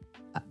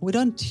 We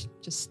don't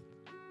just.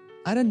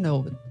 I don't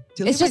know.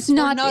 It's just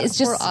not. It's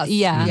for just us.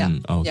 Yeah.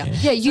 Okay.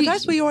 Yeah.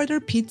 Sometimes we order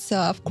pizza,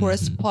 of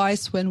course,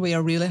 pies when we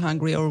are really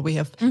hungry or we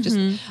have just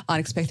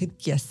unexpected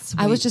guests.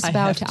 I was just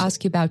about to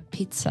ask you about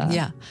pizza.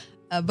 Yeah,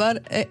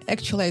 but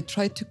actually, I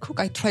try to cook.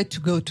 I try to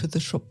go to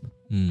the shop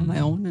on my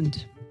own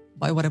and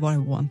buy whatever I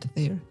want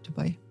there to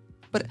buy.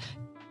 But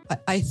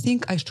I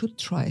think I should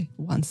try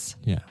once.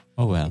 Yeah.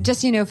 Oh, well.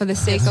 Just, for the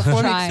sake of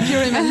trying.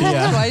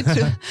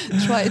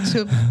 Try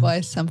to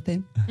buy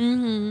something.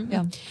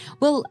 Yeah.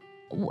 Well,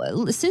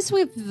 since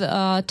we've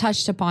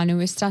touched upon and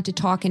we started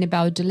talking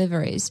about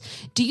deliveries,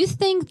 do you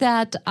think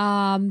that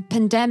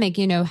pandemic,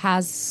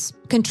 has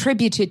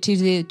contributed to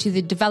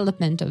the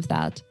development of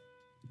that?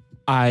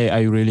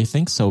 I really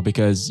think so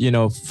because,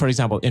 for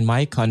example, in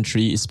my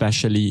country,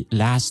 especially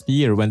last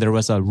year when there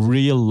was a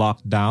real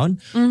lockdown,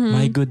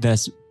 my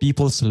goodness,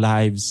 people's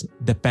lives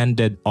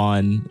depended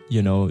on,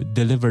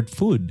 delivered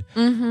food.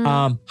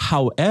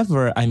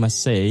 However, I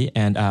must say,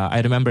 and I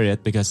remember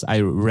it because I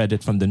read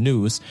it from the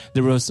news,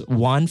 there was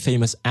one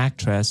famous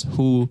actress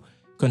who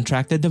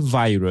contracted the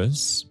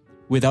virus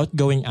without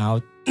going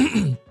out.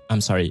 I'm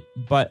sorry,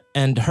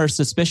 and her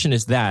suspicion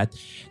is that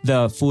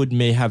the food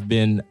may have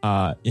been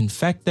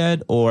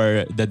infected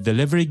or the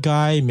delivery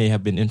guy may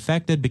have been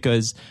infected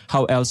because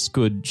how else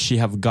could she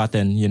have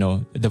gotten,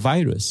 the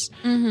virus?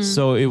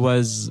 So it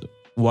was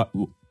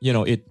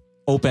it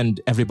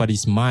opened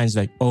everybody's minds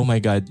like, oh my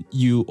God,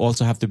 you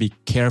also have to be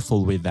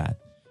careful with that.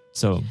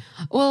 So,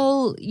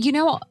 well,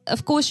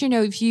 of course,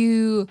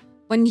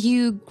 when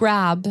you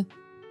grab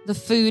the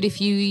food,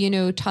 if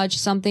you touch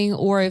something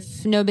or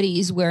if nobody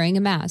is wearing a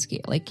mask,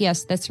 like,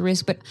 yes, that's a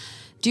risk. But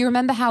do you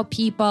remember how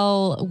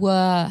people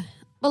were,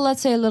 well,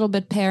 let's say a little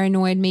bit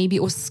paranoid maybe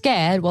or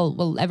scared?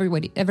 Well,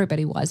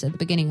 everybody was at the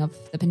beginning of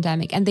the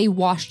pandemic, and they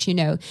washed,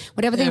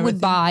 whatever they would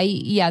buy.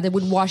 Yeah, they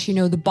would wash,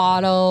 the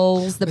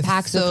bottles, the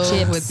packs of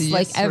chips,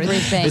 like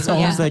everything. It's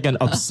almost like an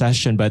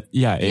obsession, but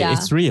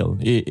it's real.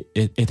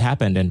 It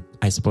happened, and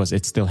I suppose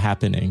it's still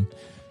happening.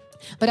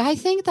 But I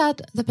think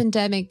that the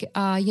pandemic,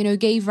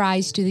 gave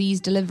rise to these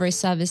delivery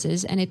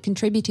services, and it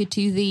contributed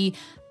to the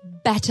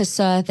better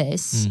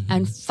service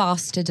and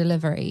faster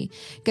delivery.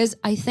 Because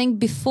I think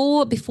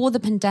before the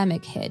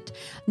pandemic hit,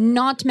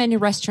 not many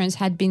restaurants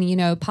had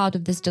been, part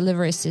of this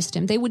delivery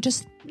system. They would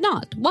just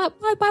not.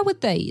 Why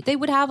would they? They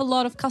would have a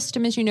lot of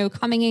customers,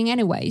 coming in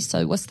anyway.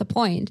 So what's the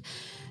point?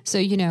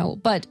 So,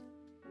 but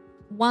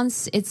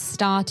once it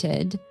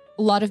started,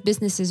 a lot of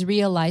businesses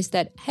realized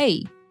that,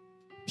 hey,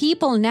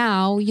 people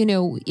now,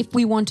 if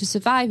we want to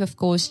survive, of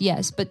course,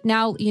 yes. But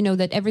now,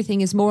 that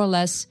everything is more or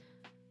less,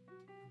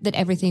 that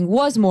everything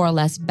was more or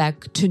less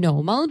back to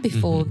normal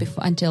before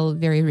until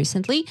very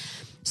recently.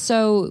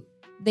 So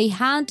they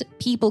had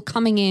people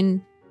coming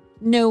in,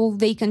 no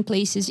vacant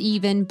places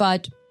even,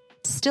 but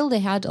still they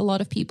had a lot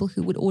of people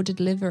who would order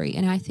delivery.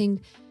 And I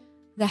think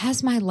that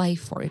has my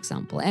life, for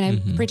example, and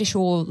I'm pretty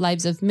sure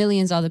lives of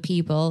millions of other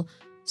people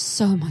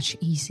so much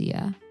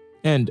easier.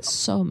 And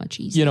so much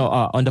easier.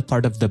 On the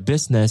part of the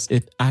business,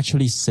 it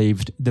actually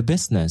saved the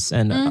business.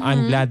 And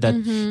I'm glad that,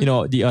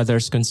 the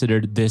others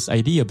considered this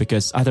idea,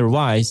 because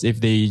otherwise,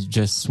 if they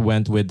just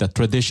went with the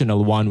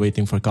traditional one,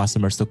 waiting for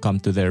customers to come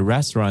to their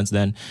restaurants,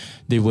 then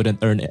they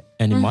wouldn't earn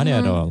any money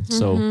at all.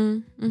 So,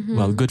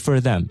 well, good for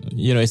them.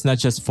 It's not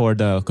just for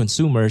the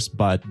consumers,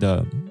 but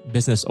the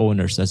business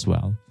owners as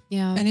well.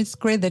 Yeah. And it's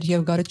great that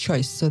you've got a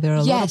choice. So there are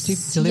a lot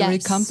of delivery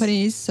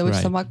companies. So if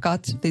someone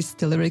got these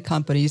delivery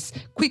companies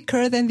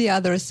quicker than the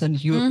others,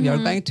 and you are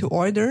going to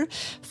order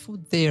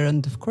food there,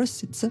 and of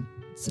course it's a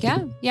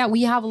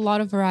we have a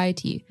lot of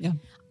variety. Yeah.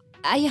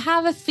 I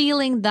have a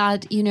feeling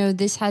that,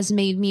 this has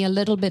made me a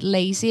little bit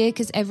lazier,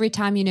 because every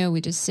time,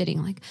 we're just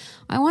sitting like,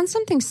 I want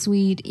something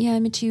sweet. Yeah,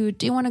 me too.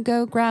 Do you want to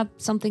go grab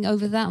something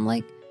over there? I'm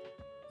like,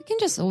 we can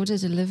just order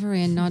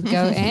delivery and not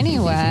go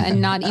anywhere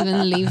and not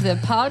even leave the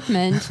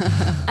apartment.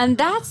 And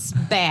that's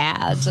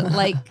bad.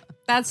 Like,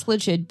 that's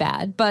legit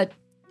bad. But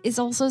it's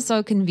also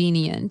so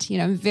convenient.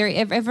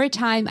 Every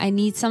time I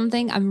need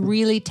something, I'm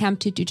really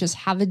tempted to just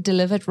have it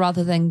delivered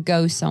rather than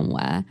go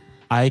somewhere.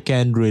 I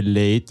can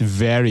relate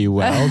very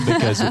well,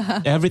 because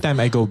every time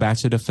I go back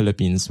to the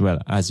Philippines, well,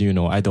 as you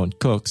know, I don't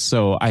cook.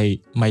 So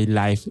my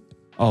life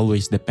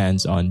always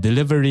depends on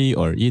delivery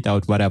or eat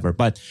out, whatever.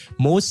 But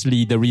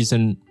mostly the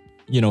reason,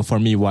 for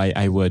me, why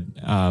I would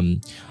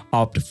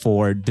opt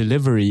for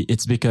delivery,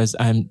 it's because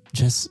I'm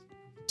just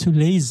too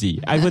lazy.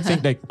 I would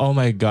think like, oh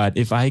my God,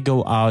 if I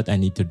go out, I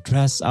need to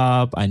dress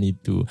up. I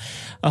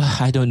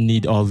don't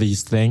need all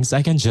these things.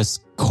 I can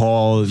just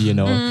call,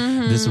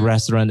 this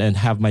restaurant and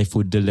have my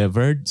food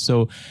delivered.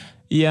 So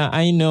yeah,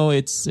 I know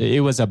it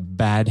was a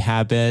bad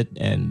habit,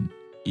 and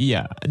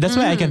yeah, that's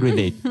why I can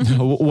relate.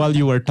 While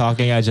you were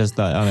talking, I just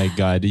thought, oh my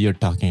God, you're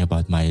talking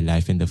about my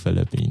life in the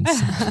Philippines.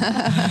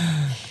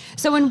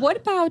 So, and what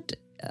about,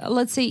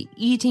 let's say,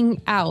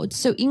 eating out?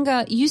 So,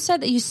 Inga, you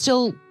said that you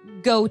still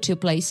go to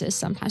places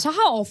sometimes. So,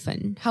 how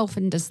often? How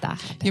often does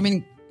that happen? You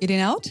mean eating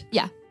out?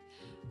 Yeah.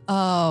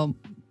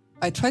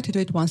 I try to do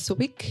it once a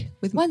week.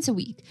 Once a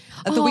week.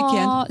 At the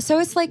weekend. So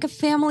it's like a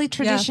family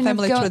tradition. Yeah,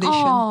 family tradition.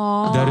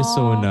 That is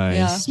so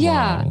nice.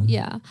 Yeah. Wow.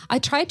 Yeah. I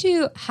try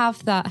to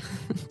have that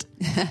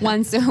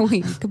once a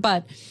week.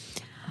 But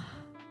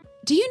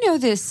do you know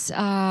this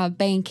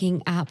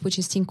banking app, which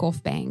is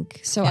Tinkoff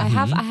Bank? So I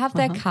have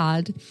their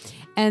card.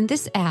 And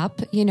this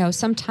app,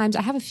 sometimes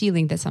I have a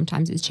feeling that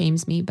sometimes it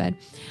shames me, but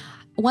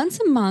once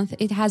a month,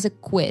 it has a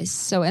quiz.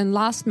 So, in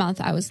last month,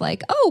 I was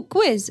like, oh,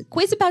 quiz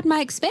about my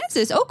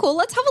expenses. Oh, cool.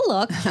 Let's have a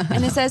look.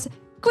 And it says,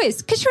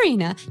 quiz,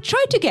 Katarina,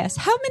 try to guess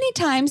how many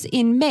times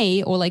in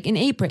May or like in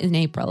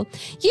April,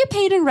 you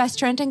paid in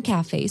restaurant and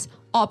cafes.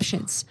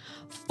 Options.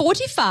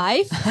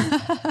 45,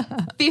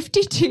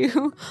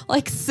 52,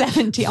 like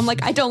 70. I'm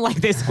like, I don't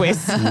like this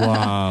quiz.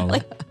 Wow.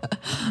 Like,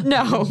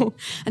 no.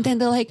 And then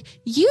they're like,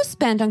 you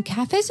spend on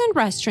cafes and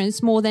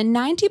restaurants more than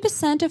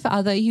 90% of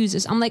other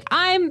users. I'm like,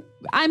 I'm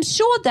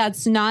sure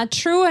that's not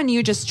true, and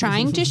you're just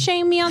trying to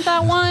shame me on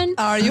that one.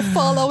 Are you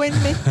following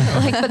me?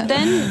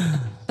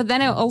 But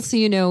then it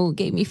also,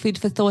 gave me food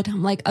for thought.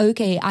 I'm like,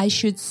 okay, I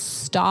should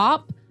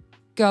stop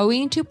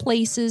going to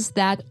places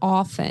that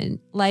often.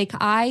 Like,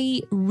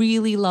 I'm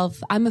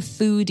a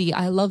foodie.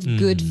 I love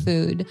good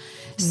food.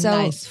 So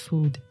Nice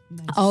food.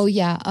 Nice. Oh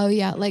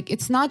yeah. Like,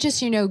 it's not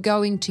just,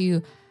 going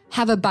to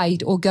have a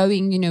bite or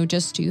going,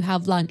 just to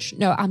have lunch.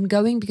 No, I'm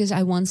going because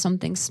I want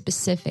something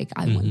specific.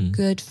 I want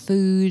good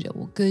food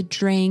or good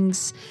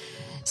drinks.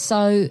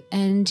 So,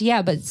 and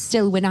yeah, but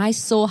still, when I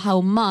saw how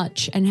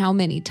much and how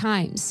many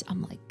times,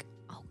 I'm like,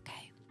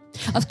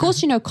 of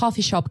course,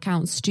 coffee shop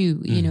counts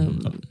too,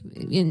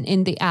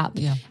 in the app.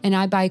 Yeah. And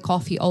I buy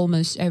coffee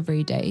almost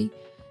every day.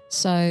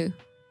 So,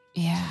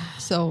 yeah.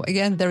 So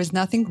again, there is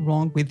nothing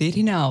wrong with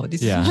eating out.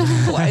 It's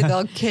quite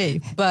okay.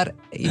 But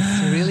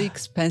it's really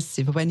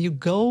expensive. When you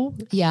go,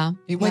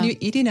 when you're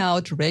eating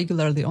out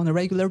regularly, on a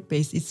regular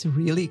basis, it's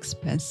really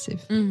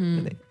expensive.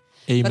 Really.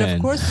 Amen. But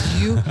of course,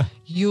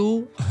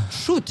 you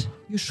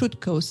should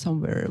go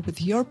somewhere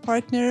with your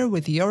partner,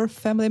 with your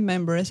family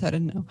members. I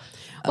don't know,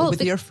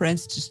 with your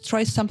friends. Just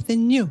try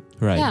something new.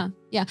 Right. Yeah.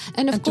 Yeah.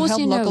 And of And course, to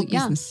help you know, local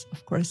yeah. business,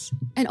 of course.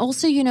 And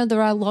also, you know,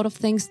 there are a lot of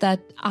things that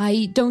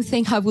I don't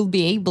think I will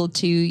be able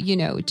to, you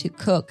know, to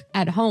cook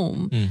at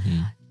home.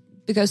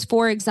 Because,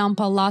 for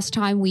example, last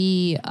time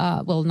we,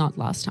 well, not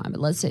last time, but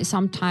let's say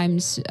some time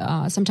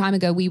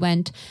ago, we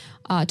went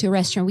to a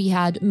restaurant. We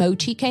had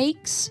mochi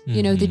cakes,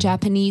 you know, the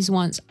Japanese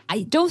ones.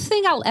 I don't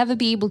think I'll ever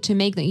be able to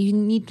make them. You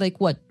need like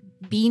what,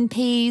 bean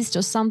paste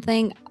or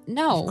something?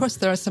 No. Of course,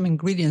 there are some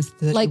ingredients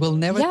that Like, you will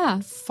never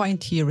yeah.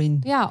 find here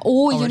in. Yeah,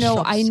 or you our know,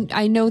 shops.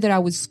 I know that I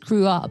would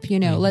screw up. You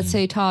know, let's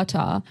say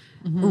tartar,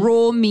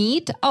 raw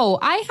meat. Oh,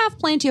 I have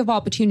plenty of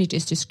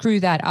opportunities to screw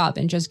that up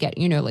and just get,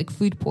 you know, like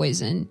food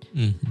poison.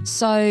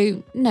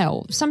 So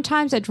no,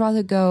 sometimes I'd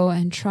rather go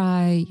and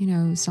try, you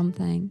know,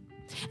 something,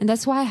 and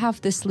that's why I have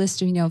this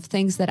list of, you know, of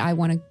things that I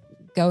want to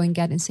go and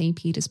get in St.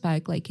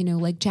 Petersburg, like, you know,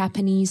 like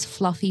Japanese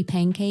fluffy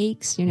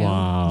pancakes, you know,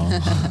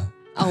 Wow.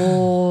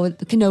 or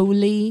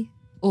cannoli.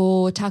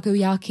 Or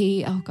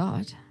takoyaki. Oh,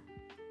 God.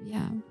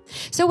 Yeah.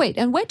 So wait,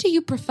 and where do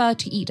you prefer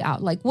to eat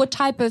out? Like, what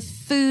type of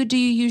food do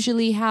you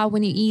usually have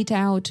when you eat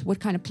out? What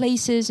kind of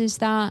places is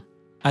that?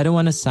 I don't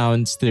want to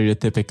sound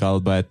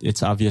stereotypical, but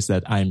it's obvious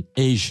that I'm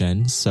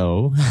Asian.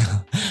 So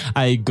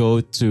I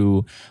go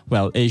to,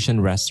 well, Asian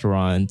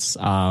restaurants.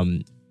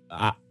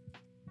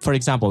 For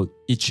example,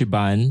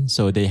 Ichiban.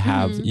 So they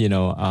have, you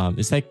know,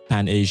 it's like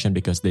Pan-Asian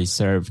because they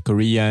serve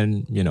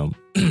Korean, you know,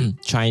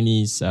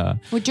 Chinese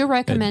Would you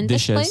recommend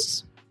this dishes.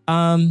 place?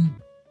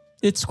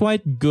 It's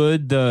quite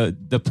good.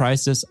 The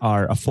prices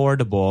are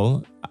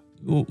affordable.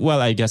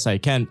 Well, I guess I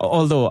can.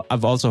 Although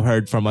I've also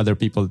heard from other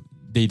people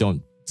they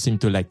don't seem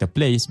to like the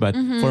place, but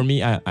for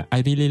me, I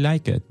really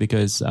like it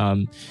because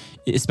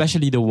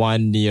especially the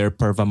one near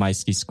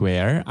Pervamaisky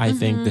Square, I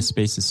think the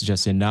space is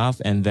just enough,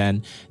 and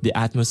then the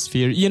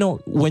atmosphere. You know,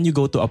 when you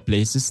go to a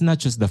place, it's not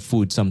just the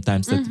food.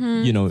 Sometimes that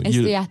you know It's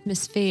the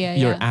atmosphere.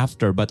 you're Yeah.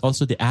 after, but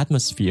also the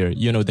atmosphere,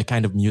 you know, the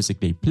kind of music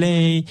they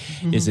play.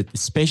 Is it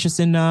spacious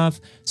enough?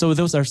 So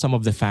those are some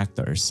of the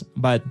factors.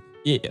 But,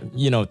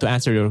 you know, to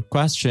answer your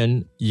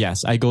question,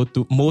 yes, I go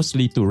to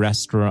mostly to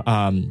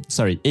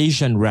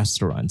Asian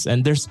restaurants.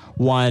 And there's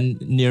one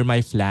near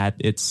my flat.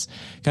 It's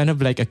kind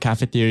of like a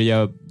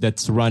cafeteria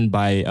that's run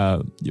by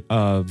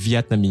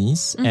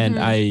Vietnamese. And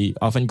I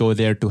often go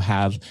there to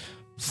have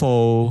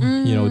pho,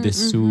 you know,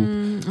 this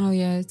soup. Oh,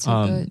 yeah, it's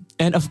so good.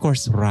 And of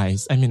course,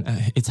 rice. I mean,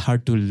 it's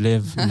hard to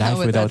live life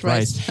With without that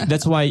rice.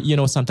 That's why, you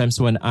know, sometimes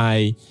when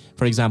I,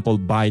 for example,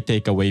 buy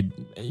takeaway,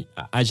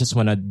 I just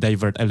want to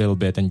divert a little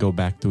bit and go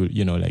back to,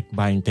 you know, like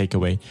buying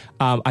takeaway.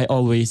 I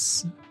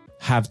always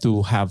have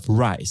to have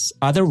rice.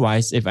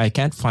 Otherwise, if I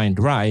can't find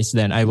rice,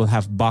 then I will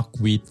have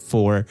buckwheat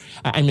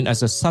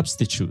as a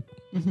substitute.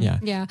 Yeah.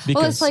 Yeah. Well,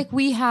 Because- it's like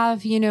we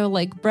have, you know,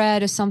 like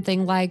bread or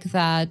something like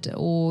that,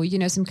 or, you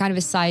know, some kind of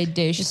a side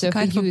dish. It's so a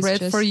kind for of you, it's bread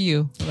just... for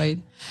you, right?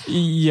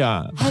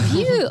 Yeah.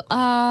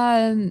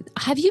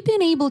 Have you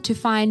been able to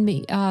find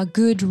me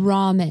good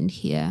ramen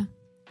here?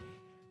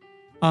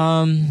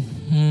 Well,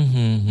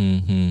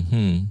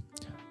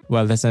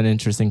 that's an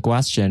interesting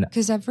question.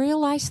 Because I've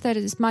realized that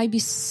it might be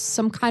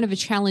some kind of a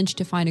challenge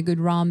to find a good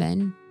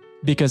ramen.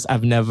 Because I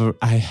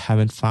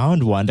haven't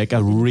found one, like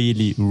a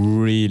really,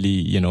 really,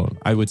 you know,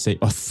 I would say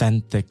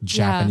authentic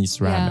Japanese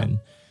ramen.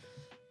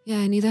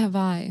 Yeah, neither have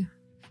I.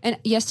 And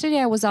yesterday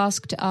I was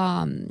asked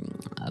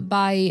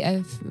by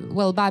a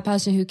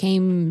person who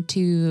came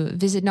to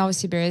visit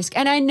Novosibirsk,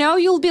 and I know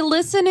you'll be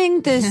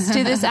listening to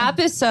this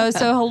episode,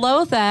 so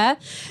hello there.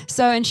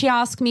 And she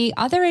asked me,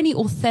 are there any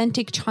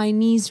authentic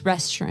Chinese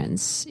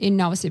restaurants in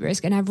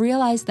Novosibirsk? And I've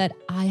realized that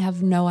I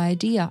have no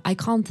idea. I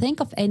can't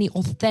think of any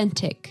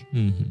authentic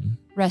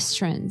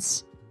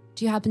restaurants.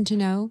 Do you happen to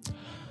know?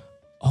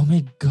 Oh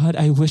my God,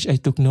 I wish I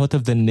took note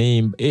of the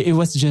name. It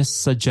was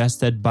just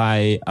suggested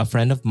by a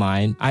friend of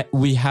mine.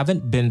 We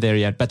haven't been there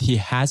yet, but he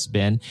has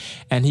been.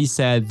 And he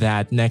said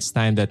that next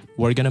time that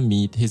we're going to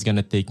meet, he's going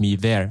to take me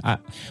there.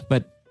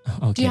 Okay.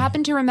 Do you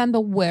happen to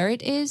remember where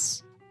it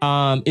is?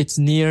 It's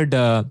near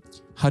the,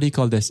 how do you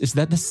call this? Is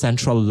that the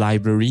Central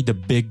Library, the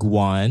big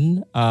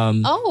one?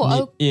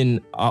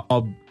 In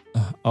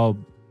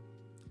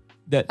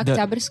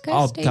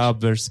Oktyabrskaya station?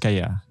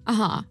 Oktyabrskaya.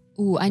 Uh-huh.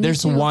 Ooh,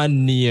 There's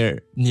one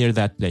near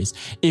that place.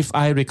 If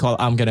I recall,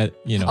 I'm gonna,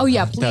 you know, oh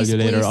yeah, tell please you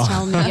later on.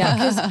 tell me. Yeah,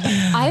 because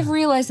I've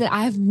realized that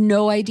I have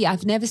no idea.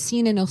 I've never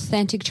seen an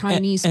authentic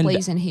Chinese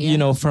place in here. You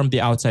know, from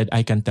the outside,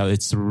 I can tell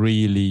it's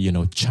really, you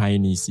know,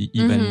 Chinese.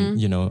 Even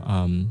you know,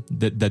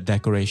 the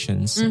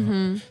decorations.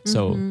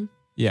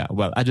 Yeah,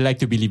 well, I'd like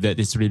to believe that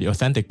it's really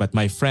authentic, but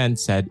my friend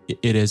said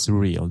it is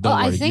real. Don't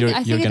worry, I think you're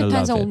it gonna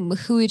depends love on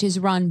who it is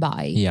run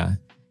by. Yeah.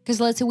 Because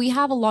let's say we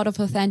have a lot of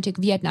authentic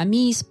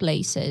Vietnamese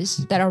places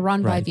that are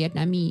run by Right.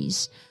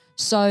 Vietnamese.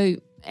 So,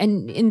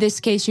 and in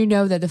this case, you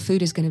know that the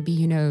food is going to be,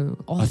 you know,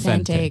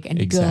 authentic and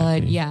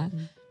exactly. good. Yeah.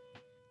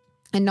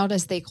 And not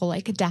as they call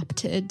like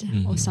adapted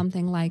or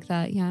something like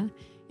that. Yeah.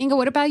 Inga,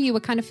 what about you?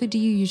 What kind of food do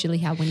you usually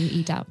have when you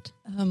eat out?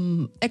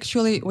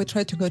 Actually, we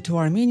try to go to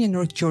Armenian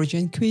or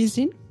Georgian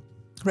cuisine,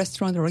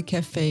 restaurant or a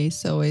cafe.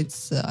 So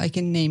it's, I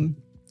can name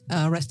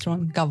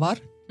restaurant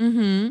Gavar.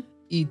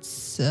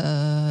 It's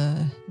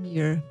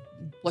near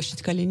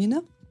Ploshchad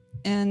Kalinina.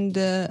 And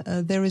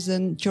there is a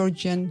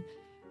Georgian,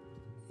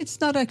 it's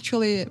not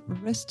actually a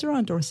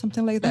restaurant or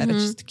something like that.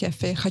 It's just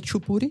cafe,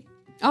 Khachapuri.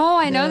 Oh,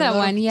 I know that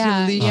one.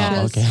 Yeah.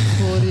 Delicious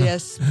food.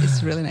 Yes,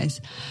 it's really nice.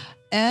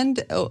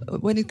 And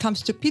when it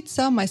comes to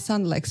pizza, my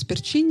son likes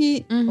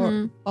Percini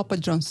or Papa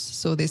John's.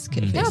 So this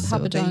cafe. Yeah,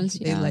 Papa John's.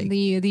 They Yeah. like,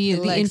 The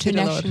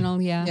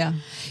international. Yeah. Yeah.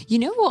 You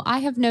know what? I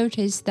have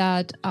noticed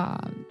that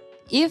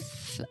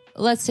if,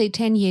 let's say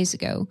 10 years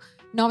ago,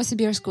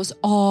 Novosibirsk was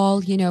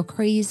all,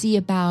 crazy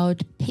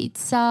about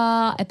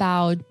pizza,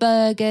 about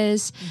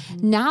burgers.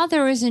 Now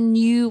there is a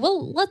new,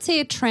 let's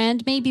say a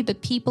trend maybe,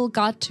 but people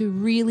got to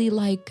really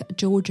like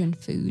Georgian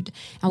food.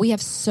 And we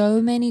have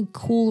so many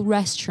cool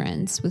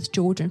restaurants with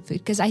Georgian food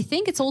because I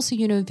think it's also,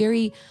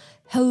 very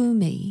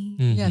homey.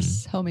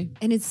 Yes, homey.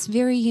 And it's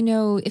very,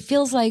 it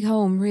feels like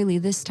home, really,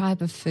 this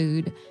type of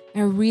food.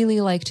 And I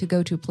really like to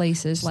go to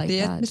places like the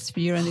that.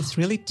 atmosphere, and it's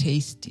really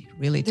tasty,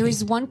 really There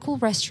tasty. is one cool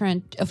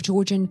restaurant of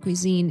Georgian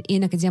cuisine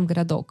in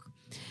Akademgorodok.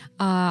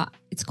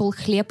 It's called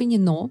Khlyeb и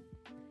Nino.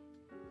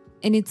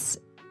 And it's,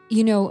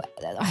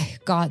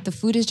 God, the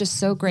food is just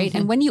so great.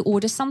 And when you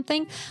order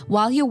something,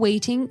 while you're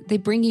waiting, they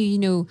bring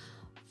you,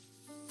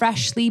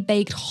 freshly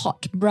baked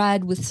hot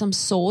bread with some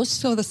sauce.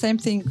 So the same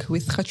thing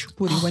with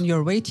Khachapuri. When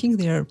you're waiting,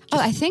 they're Oh,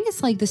 I think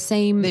it's like the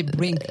same. they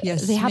bring,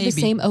 yes, They have the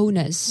maybe. same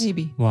owners.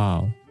 Maybe.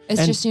 Wow. It's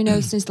And- just,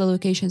 since the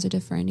locations are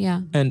different.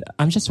 Yeah. And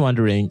I'm just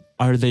wondering,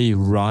 are they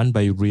run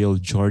by real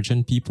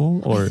Georgian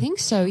people or I think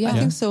so. Yeah. I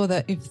think so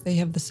that if they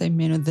have the same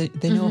menu,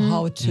 they know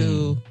how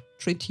to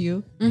treat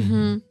you,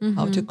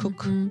 how to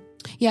cook.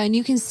 Yeah, and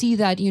you can see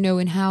that,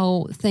 in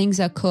how things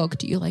are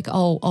cooked. You're like,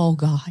 oh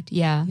God,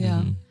 yeah.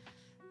 Yeah.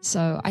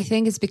 So I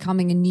think it's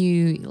becoming a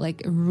new,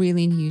 a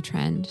really new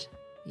trend.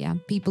 Yeah,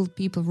 people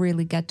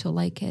really get to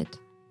like it.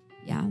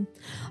 Yeah.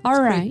 All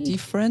Quite right.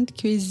 different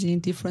cuisine,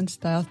 different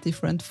styles,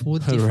 different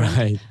food, different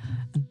right?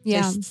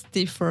 Yeah. tastes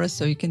differ,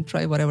 so you can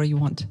try whatever you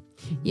want.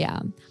 Yeah.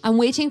 I'm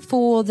waiting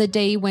for the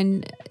day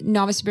when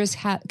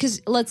Novosibirsk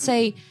because let's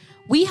say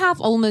we have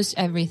almost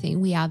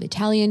everything. We have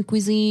Italian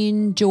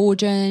cuisine,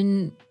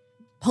 Georgian,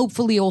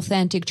 hopefully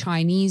authentic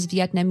Chinese,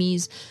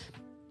 Vietnamese.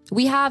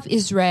 We have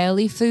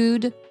Israeli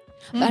food.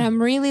 But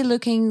I'm really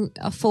looking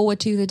forward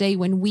to the day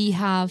when we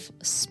have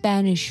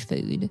Spanish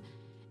food.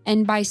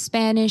 And by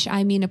Spanish,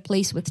 I mean a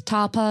place with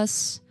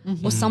tapas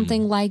or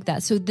something like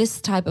that. So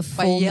this type of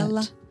format.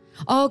 Paella.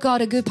 Oh,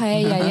 God, a good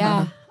paella,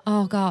 yeah.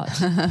 Oh, God.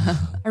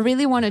 I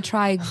really want to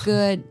try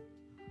good,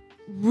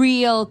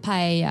 real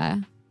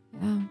paella.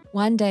 Yeah.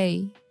 One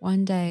day.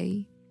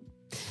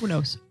 Who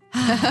knows?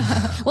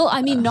 Well,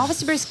 I mean,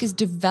 Novosibirsk is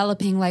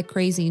developing like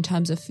crazy in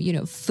terms of,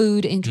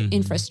 food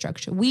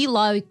infrastructure. We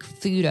like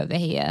food over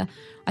here.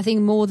 I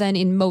think more than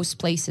in most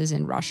places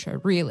in Russia,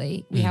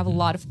 really. We have a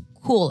lot of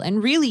cool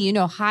and really,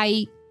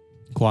 high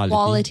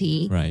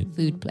quality Right.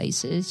 food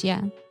places.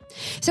 Yeah.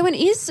 So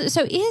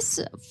is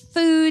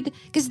food,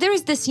 because there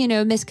is this,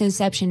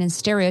 misconception and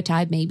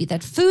stereotype maybe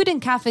that food in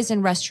cafes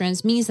and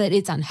restaurants means that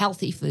it's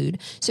unhealthy food.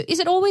 So is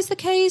it always the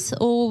case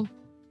or?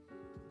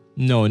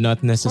 No,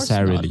 not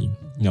necessarily.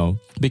 No,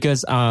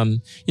 because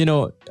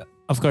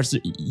of course,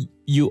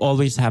 you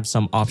always have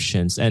some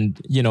options, and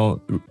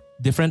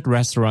different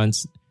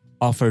restaurants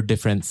offer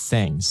different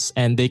things,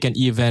 and they can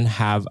even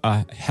have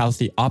a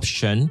healthy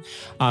option,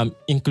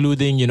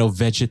 including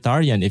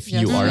vegetarian if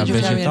you are a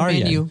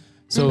vegetarian. menu.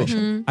 So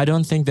I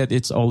don't think that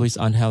it's always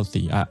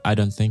unhealthy. I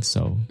don't think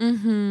so.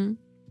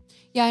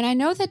 Yeah, and I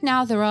know that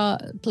now there are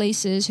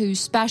places who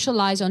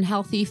specialize on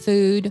healthy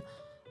food,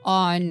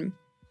 on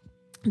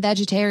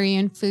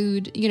vegetarian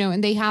food,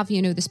 and they have,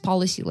 this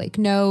policy like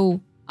no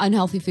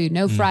unhealthy food,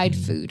 no fried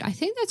food. I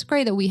think that's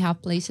great that we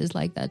have places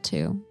like that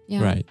too.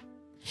 Yeah. Right.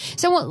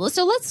 So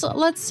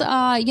let's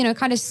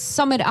kind of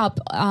sum it up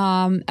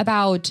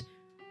about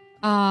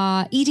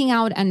eating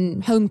out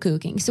and home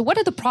cooking. So what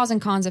are the pros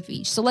and cons of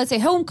each? So let's say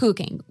home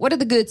cooking. What are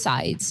the good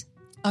sides?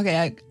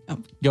 Okay,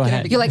 Go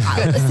ahead. You're like,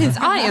 since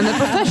I am the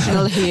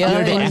professional here.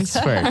 You're the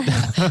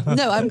expert.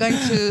 no, I'm going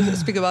to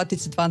speak about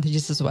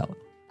disadvantages as well.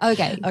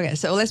 Okay. Okay,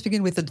 so let's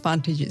begin with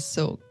advantages.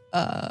 So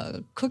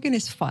cooking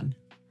is fun.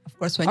 Of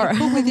course, when you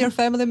cook with your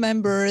family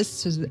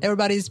members,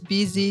 everybody's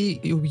busy,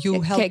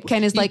 you help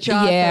Ken is each like,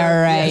 other.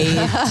 yeah,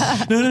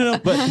 right. No.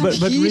 But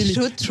He really,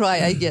 should try,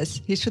 I guess.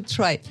 He should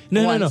try.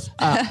 No. once.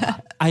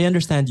 I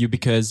understand you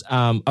because,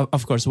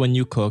 of course, when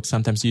you cook,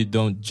 sometimes you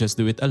don't just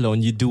do it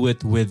alone. You do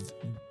it with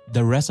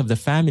the rest of the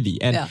family.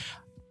 And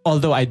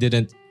although I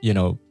didn't,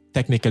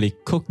 technically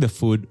cook the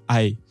food,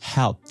 I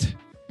helped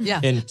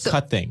in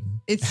cutting.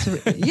 It's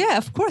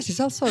of course. It's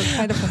also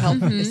kind of a help.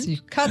 Yes, you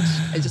cut,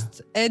 I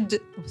just add,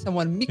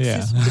 someone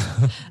mixes.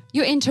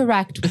 You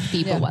interact with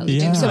people while you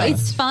do. Yeah. So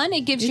it's fun.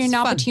 It gives you It's an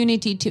fun.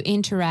 opportunity to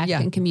interact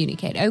and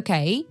communicate.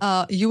 Okay.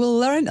 You will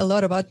learn a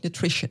lot about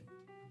nutrition.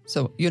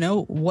 So you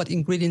know what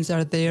ingredients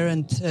are there,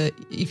 and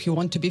if you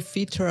want to be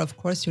fitter, of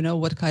course, you know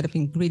what kind of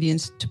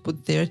ingredients to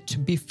put there to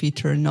be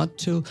fitter, not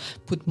to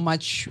put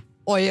much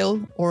oil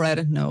or I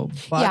don't know,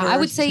 butter. Yeah, I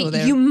would say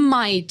so you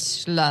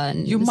might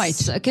learn. You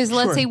might. Because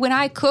let's Sure. say when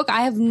I cook,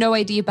 I have no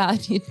idea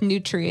about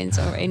nutrients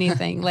or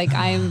anything. Like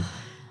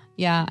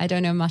I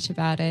don't know much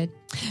about it.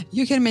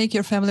 You can make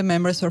your family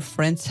members or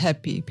friends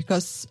happy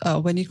because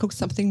when you cook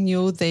something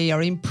new, they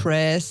are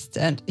impressed,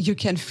 and you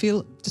can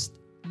feel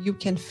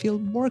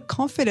more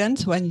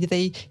confident when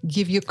they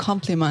give you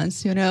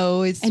compliments.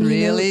 It's And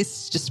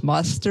it's just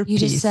masterpiece. You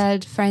just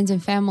said friends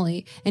and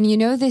family. And you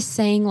know this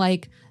saying,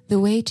 like, the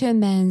way to a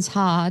man's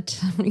heart,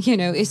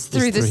 is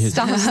through the his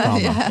stomach.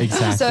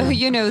 Exactly. So,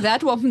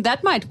 that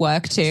might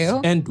work too.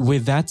 And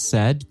with that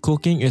said,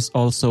 cooking is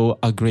also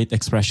a great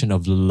expression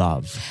of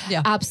love.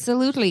 Yeah.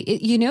 Absolutely.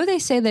 They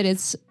say that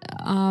it's,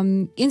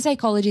 in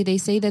psychology, they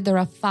say that there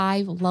are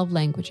 5 love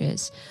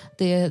languages.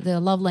 The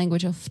love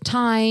language of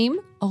time,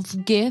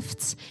 of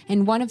gifts,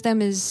 and one of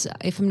them is,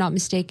 if I'm not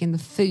mistaken, the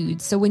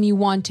food. So when you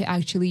want to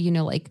actually,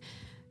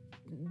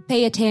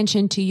 pay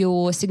attention to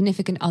your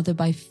significant other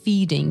by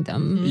feeding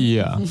them.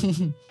 Yeah.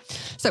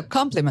 So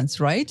compliments,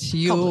 right?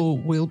 You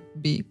will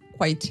be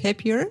quite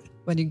happier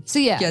when you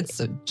get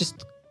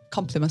just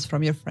compliments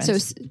from your friends.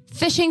 So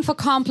fishing for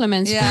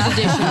compliments Yeah. for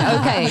the edition.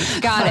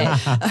 Okay, got it.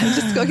 I'm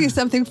just cooking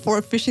something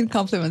for fishing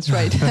compliments,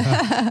 right?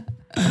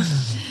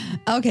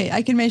 Okay,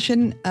 I can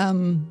mention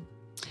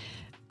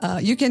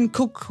you can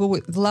cook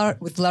with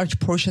large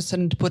portions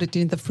and put it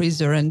in the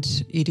freezer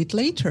and eat it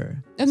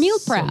later. A meal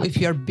prep. So if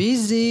you're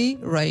busy,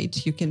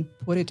 right, you can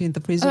put it in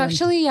the freezer.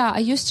 Actually, yeah, I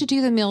used to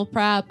do the meal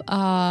prep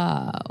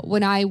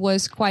when I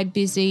was quite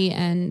busy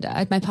and I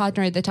had my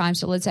partner at the time.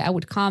 So let's say I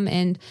would come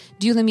and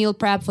do the meal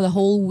prep for the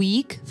whole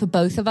week for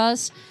both of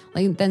us,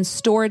 like then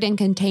store it in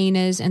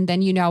containers, and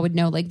then I would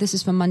know like this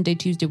is for Monday,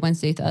 Tuesday,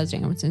 Wednesday, Thursday,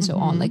 and so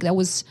on. Like that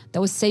was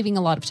saving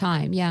a lot of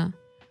time. Yeah.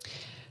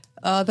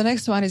 The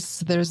next one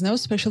is there's no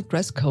special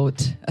dress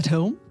code at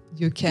home.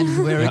 You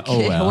can wear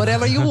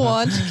whatever you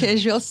want,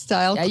 casual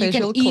style, Yeah,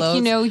 casual you can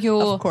clothes. eat,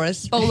 your of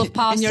course, bowl of in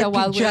pasta your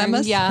while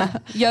pajamas. wearing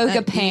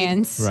yoga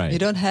pants. Right. You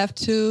don't have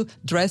to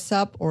dress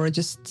up or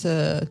just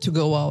to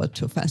go out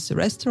to a fancy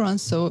restaurant.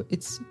 So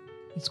it's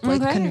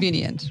quite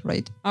convenient,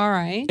 right? All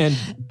right.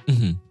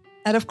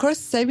 And of course,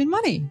 saving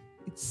money.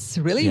 It's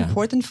really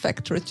important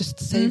factor. Just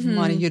to save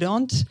money.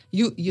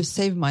 You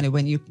save money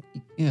when you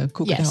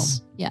cook at home.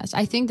 Yes,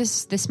 I think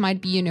this might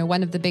be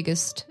one of the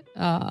biggest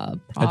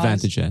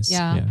advantages.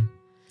 Yeah.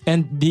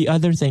 And the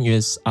other thing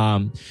is,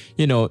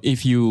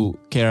 if you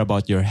care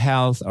about your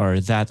health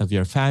or that of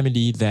your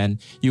family, then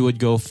you would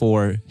go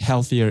for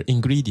healthier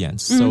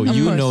ingredients. So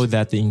know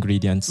that the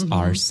ingredients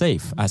are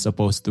safe, as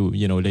opposed to,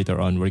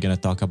 later on, we're going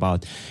to talk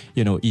about,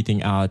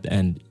 eating out.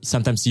 And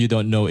sometimes you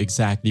don't know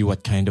exactly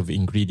what kind of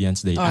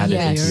ingredients they added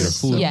into your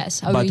food. Yes.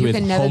 But you with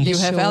can never You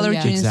have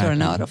allergens or Exactly.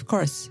 not, of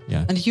course.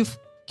 Yeah. And you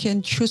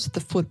can choose the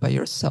food by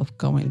yourself,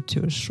 going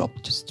to a shop,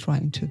 just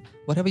trying to,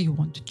 whatever you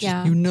want to choose.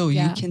 Yeah.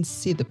 You can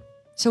see the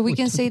So we food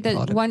can to say the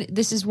that product.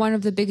 this is one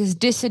of the biggest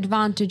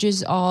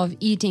disadvantages of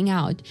eating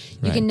out.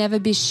 You Right. can never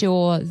be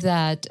sure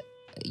that,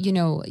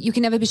 you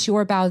can never be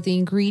sure about the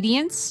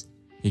ingredients.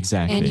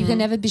 Exactly. And you can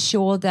never be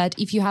sure that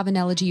if you have an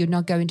allergy, you're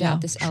not going to have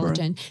this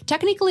allergen.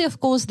 Technically, of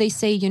course, they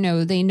say,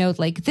 they note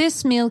like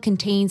this meal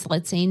contains,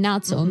 let's say,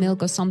 nuts or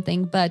milk or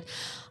something. But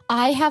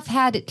I have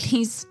had at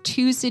least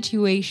 2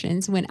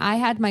 situations when I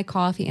had my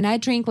coffee and I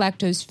drink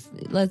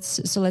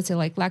let's say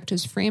like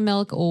lactose-free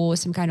milk or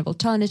some kind of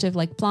alternative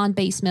like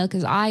plant-based milk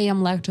because I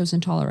am lactose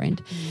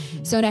intolerant.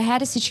 So I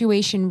had a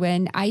situation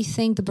when I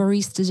think the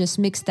barista just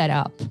mixed that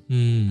up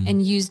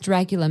and used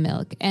regular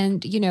milk.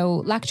 And,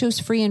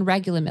 lactose-free and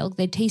regular milk,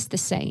 they taste the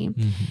same.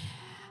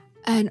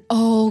 And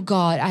oh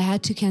God, I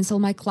had to cancel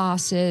my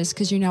classes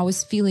because, I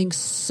was feeling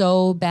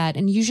so bad.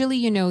 And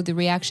usually, the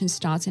reaction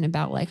starts in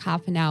about like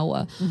half an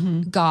hour.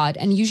 God.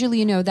 And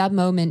usually, that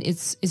moment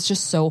it's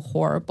just so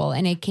horrible.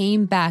 And I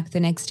came back the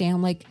next day.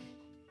 I'm like,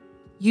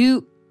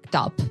 you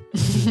stop.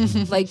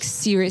 Like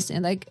seriously.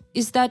 Like,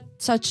 is that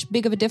such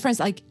big of a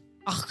difference? Like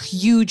a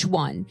huge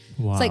one.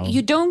 Wow. It's like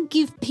you don't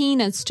give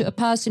peanuts to a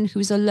person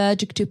who's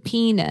allergic to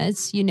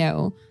peanuts,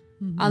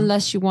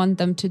 unless you want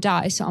them to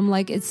die. So I'm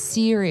like, it's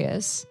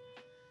serious.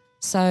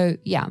 So,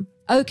 yeah.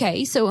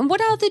 Okay. So, and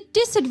what are the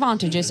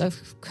disadvantages of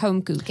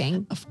home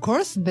cooking? Of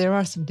course, there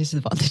are some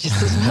disadvantages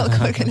as well.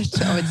 Cooking at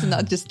home, it's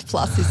not just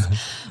pluses,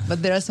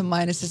 but there are some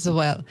minuses as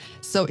well.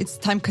 So it's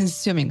time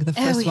consuming. The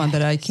first one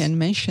that I can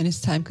mention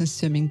is time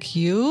consuming.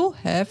 You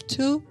have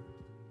to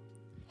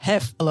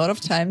have a lot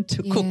of time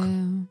to cook.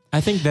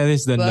 I think that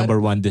is the number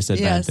one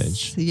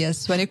disadvantage.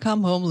 Yes. When you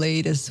come home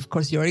late, of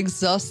course, you're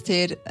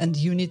exhausted and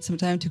you need some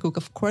time to cook.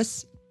 Of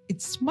course,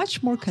 it's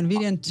much more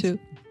convenient to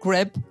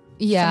grab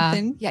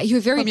something. Yeah, you're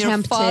very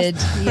tempted.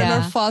 From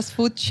your fast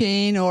food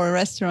chain or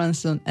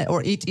restaurants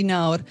or eating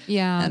out.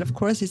 Yeah. And of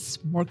course, it's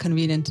more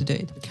convenient to do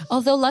it.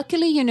 Although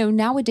luckily,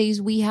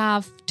 nowadays we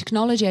have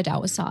technology at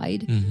our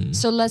side.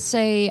 So let's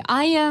say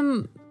I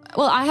am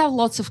well, I have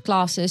lots of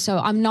classes, so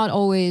I'm not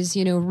always,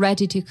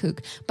 ready to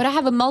cook. But I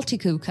have a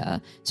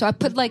multi-cooker. So I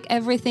put like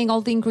everything,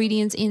 all the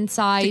ingredients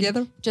inside.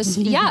 Together? Just,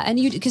 yeah. And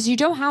because you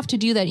don't have to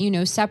do that,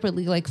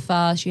 separately. Like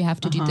first you have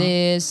to do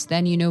this,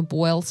 then,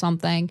 boil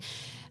something.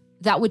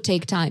 That would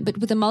take time. But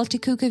with a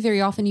multi-cooker,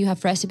 very often you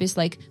have recipes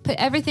like put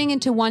everything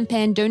into one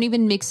pan, don't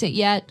even mix it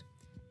yet.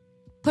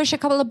 Push a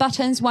couple of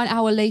buttons, 1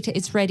 hour later,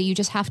 it's ready. You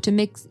just have to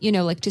mix,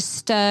 to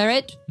stir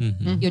it.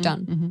 You're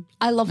done.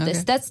 I love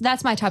this.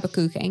 That's my type of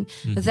cooking.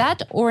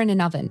 That or in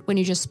an oven. When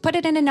you just put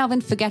it in an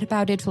oven, forget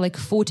about it for like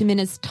 40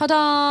 minutes.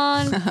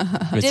 Ta-da!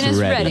 Dinner's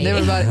ready.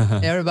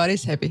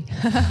 Everybody's happy.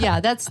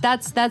 Yeah,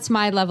 that's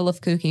my level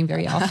of cooking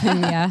very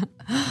often. Yeah.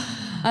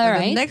 All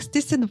right. The next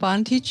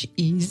disadvantage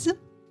is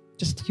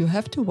just you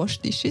have to wash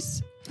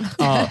dishes.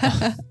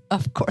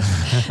 Of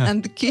course.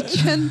 And the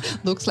kitchen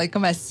looks like a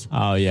mess.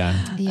 Oh, yeah.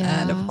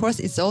 Yeah. And of course,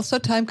 it's also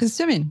time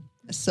consuming.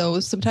 So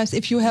sometimes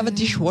if you have a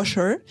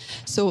dishwasher,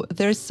 so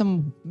there's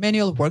some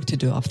manual work to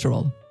do after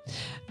all.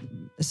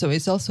 So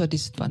it's also a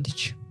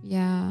disadvantage.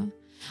 Yeah.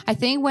 I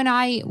think when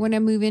I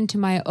move into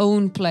my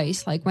own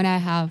place, like when I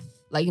have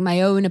like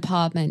my own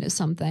apartment or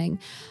something,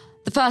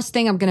 the first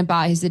thing I'm going to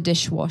buy is a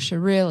dishwasher,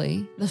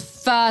 really. The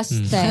first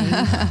thing.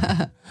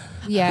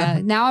 Yeah.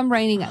 Now I'm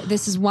raining.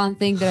 This is one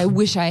thing that I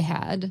wish I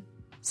had.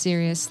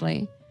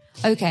 Seriously.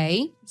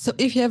 Okay. So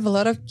if you have a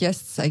lot of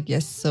guests, I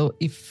guess, so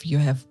if you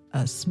have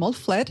a small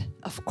flat,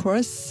 of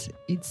course,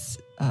 it's,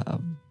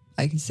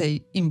 I can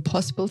say,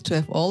 impossible to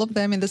have all of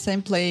them in the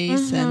same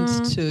place and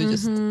to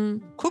just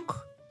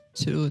cook,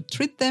 to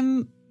treat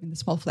them in the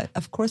small flat.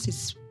 Of course,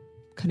 it's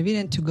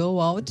convenient to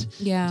go out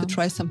to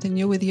try something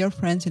new with your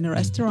friends in a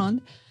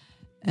restaurant,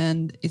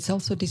 and it's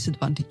also a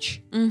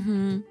disadvantage.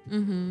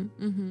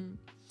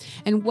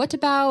 And what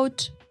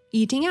about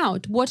eating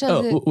out? What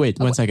are wait,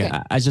 one second.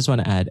 okay. I just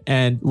want to add.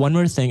 And one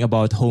more thing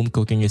about home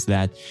cooking is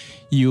that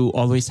you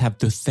always have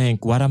to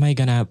think, what am I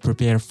going to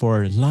prepare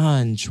for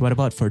lunch? What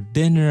about for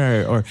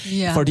dinner or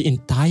for the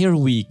entire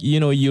week?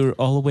 You're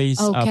always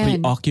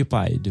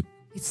preoccupied.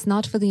 It's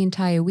not for the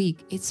entire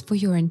week. It's for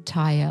your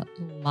entire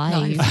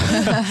life.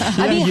 Yeah,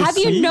 I mean, have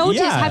you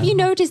noticed? Yeah. Have you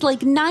noticed? Like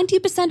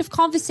 90% of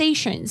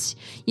conversations,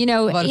 in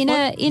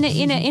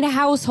a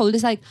household,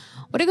 is like,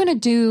 what are we gonna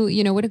do?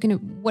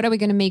 What are we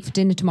gonna make for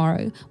dinner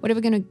tomorrow? What are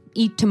we gonna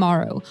eat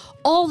tomorrow?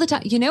 All the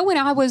time. When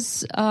I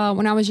was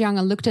young,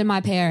 I looked at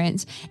my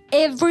parents.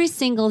 Every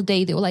single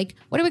day, they were like,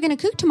 "What are we gonna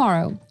cook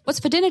tomorrow? What's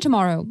for dinner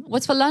tomorrow?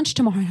 What's for lunch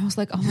tomorrow?" And I was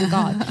like, "Oh my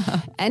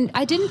god!" And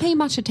I didn't pay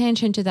much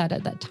attention to that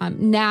at that time.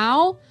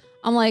 Now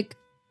I'm like,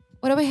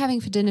 what are we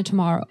having for dinner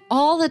tomorrow?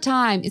 All the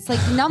time. It's like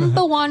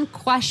number one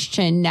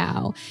question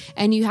now.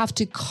 And you have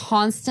to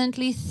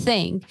constantly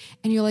think.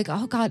 And you're like,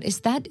 oh God, is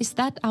that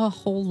our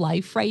whole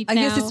life right now? I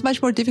guess it's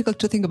much more difficult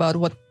to think about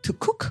what to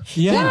cook.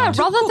 Yeah,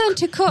 rather than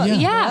to cook.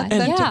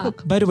 Yeah.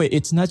 By the way,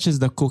 it's not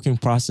just the cooking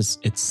process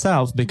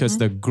itself, because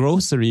the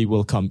grocery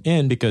will come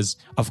in, because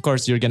of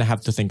course you're going to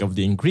have to think of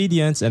the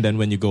ingredients. And then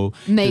when you go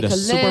Make to the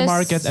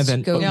supermarket, and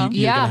then you're going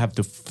to have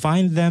to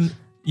find them.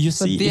 You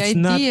see, the it's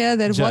idea not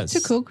that just, what to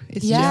cook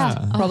is Yeah.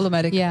 just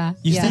problematic. Yeah.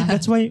 You see,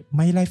 that's why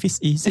my life is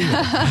easy.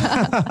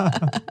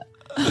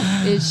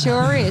 It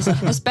sure is.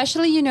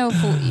 Especially,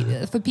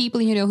 for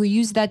people, who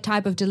use that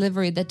type of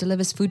delivery that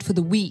delivers food for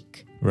the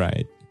week.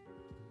 Right.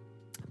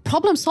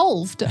 Problem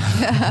solved.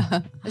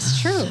 Yeah. It's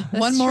true.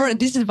 One more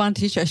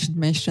disadvantage I should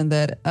mention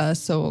that,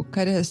 so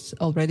Kaida has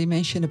already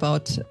mentioned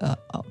about,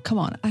 come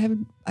on,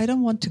 I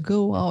don't want to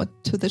go out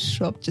to the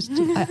shop.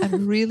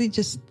 I'm really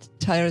just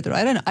tired. Or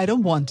I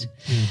don't want.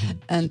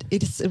 And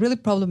it's really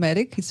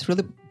problematic. It's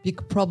really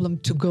big problem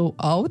to go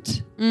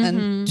out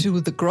and to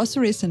the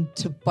groceries and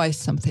to buy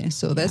something.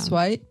 So that's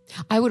why.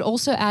 I would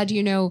also add,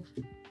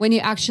 when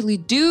you actually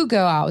do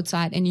go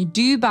outside and you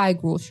do buy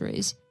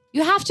groceries,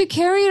 you have to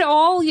carry it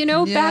all,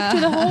 back to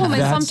the home. And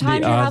That's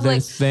sometimes the you have other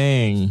like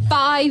thing.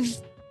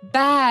 5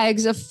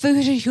 bags of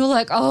food and you're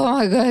like, oh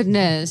my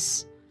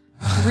goodness.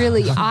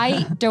 Really,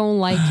 I don't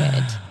like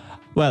it.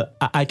 Well,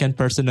 I can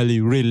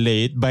personally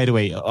relate, by the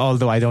way,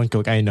 although I don't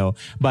cook, I know.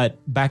 But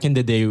back in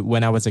the day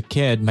when I was a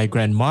kid, my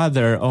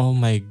grandmother, oh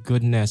my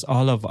goodness,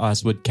 all of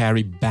us would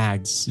carry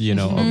bags,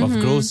 of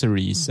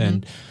groceries.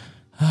 And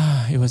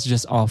it was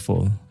just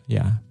awful.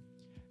 Yeah.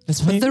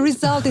 But the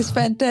result is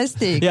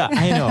fantastic. Yeah,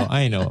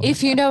 I know.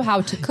 If you know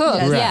how to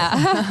cook,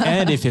 yeah.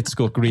 And if it's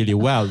cooked really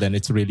well, then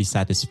it's really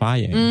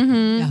satisfying.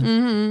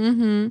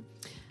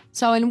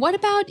 So, and what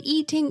about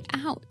eating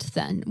out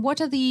then? What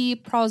are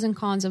the pros and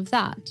cons of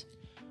that?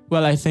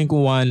 Well, I think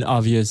one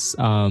obvious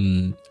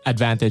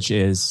advantage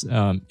is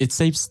it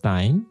saves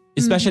time.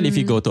 Especially if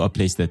you go to a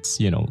place that's,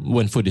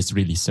 when food is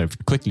really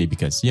served quickly,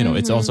 because,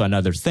 it's also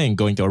another thing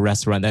going to a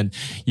restaurant and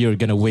you're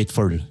going to wait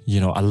for,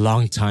 a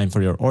long time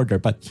for your order.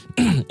 But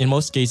in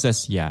most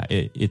cases,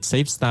 it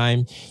saves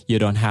time. You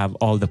don't have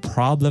all the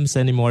problems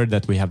anymore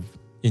that we have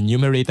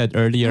enumerated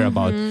earlier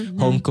about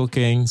home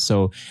cooking.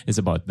 So it's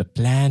about the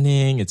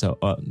planning, it's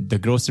the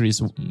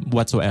groceries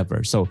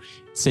whatsoever. So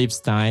saves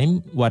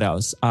time. What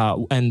else?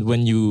 And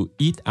when you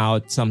eat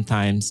out,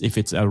 sometimes if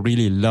it's a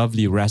really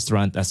lovely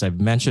restaurant, as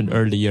I've mentioned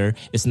earlier,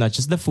 it's not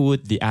just the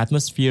food, the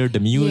atmosphere, the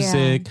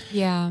music.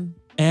 Yeah.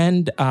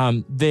 And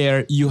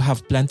there you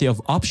have plenty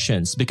of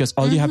options because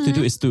all you have to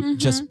do is to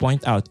just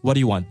point out, what do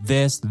you want?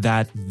 This,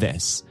 that,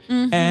 this.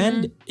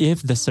 And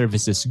if the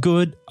service is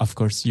good, of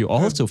course, you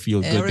also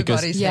feel good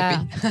Everybody's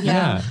because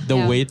happy. the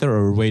waiter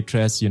or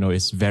waitress,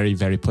 is very,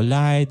 very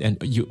polite and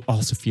you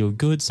also feel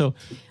good. So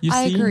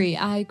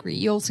I agree.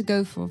 You also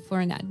go for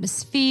an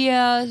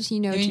atmosphere,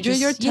 You enjoy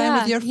your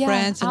time with your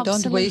friends and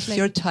don't waste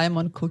your time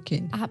on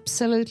cooking.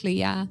 Absolutely,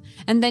 yeah.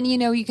 And then,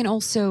 you can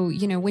also,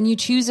 when you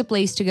choose a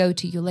place to go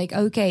to, you're like,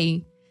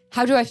 okay,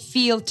 how do I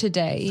feel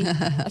today?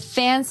 A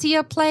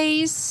fancier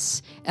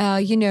place,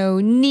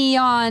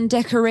 neon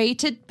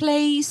decorated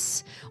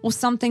place or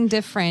something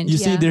different. You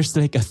see, there's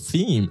like a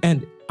theme.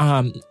 And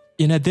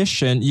in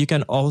addition, you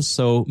can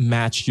also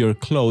match your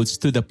clothes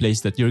to the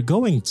place that you're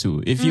going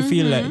to. If you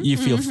feel like you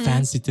feel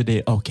fancy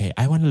today, okay,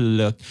 I want to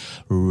look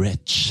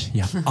rich,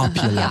 opulent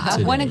today.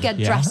 I want to get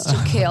dressed to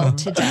kill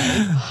today.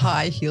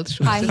 High heeled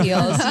shoes. High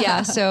heels,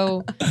 yeah.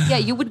 So,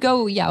 you would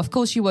go, of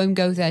course you won't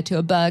go there to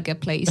a burger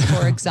place,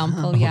 for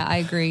example. Yeah, I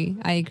agree.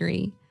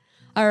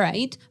 All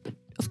right. But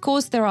of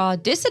course, there are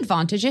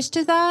disadvantages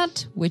to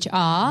that, which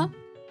are...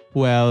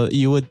 Well,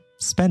 you would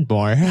spend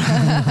more.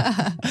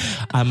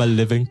 I'm a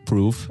living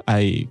proof.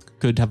 I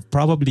could have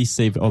probably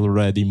saved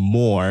already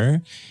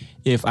more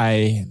if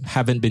I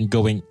haven't been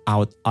going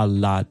out a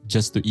lot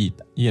just to eat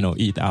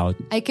out.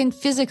 I can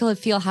physically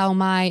feel how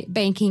my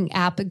banking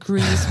app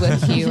agrees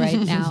with you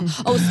right now.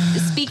 Oh,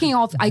 speaking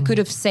of, I could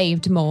have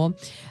saved more.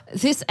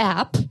 This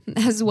app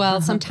as well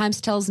sometimes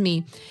tells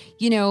me,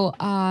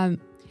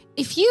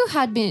 if you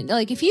had been,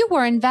 if you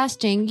were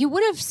investing, you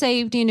would have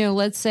saved,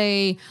 let's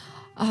say,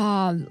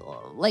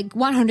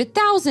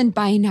 100,000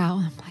 by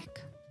now. I'm like,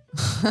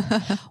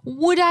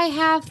 would I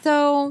have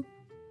though?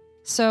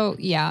 So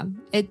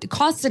it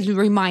constantly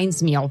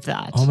reminds me of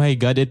that. Oh my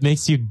God, it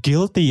makes you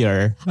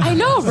guiltier. I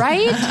know,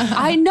 right?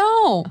 I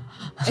know.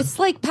 It's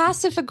like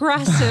passive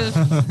aggressive.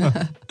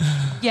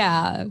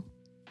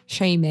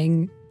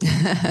 Shaming.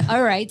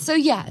 All right. So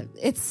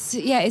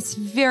it's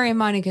very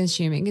money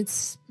consuming.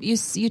 It's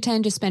you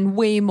tend to spend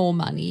way more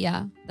money.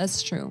 Yeah,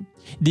 that's true.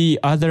 The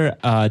other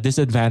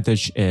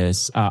disadvantage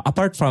is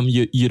apart from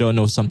you don't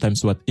know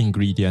sometimes what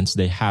ingredients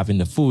they have in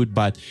the food,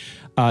 but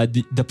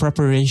the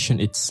preparation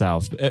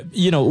itself.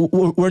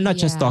 We're not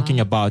just talking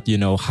about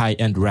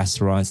high-end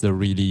restaurants, the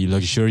really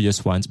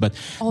luxurious ones, but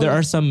there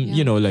are some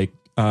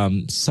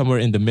somewhere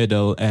in the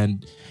middle,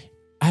 and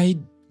I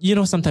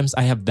sometimes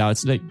I have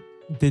doubts like,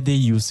 did they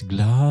use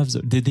gloves?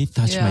 Or did they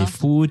touch my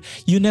food?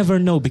 You never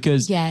know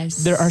because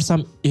there are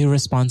some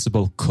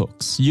irresponsible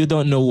cooks. You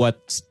don't know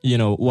what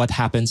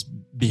happens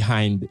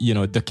behind,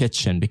 the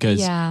kitchen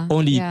because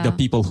only the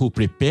people who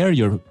prepare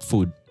your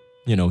food,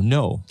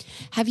 know.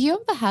 Have you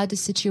ever had a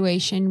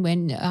situation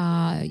when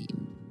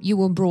you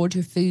were brought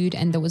your food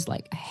and there was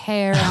like a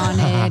hair on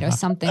it or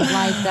something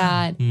like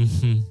that?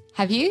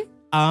 Have you?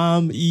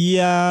 As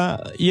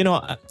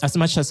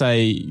much as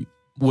I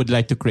would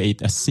like to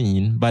create a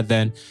scene, but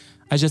then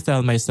I just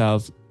tell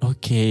myself,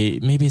 okay,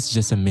 maybe it's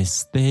just a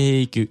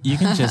mistake. You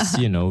can just,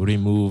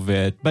 remove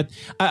it. But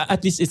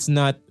at least it's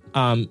not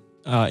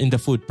in the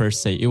food per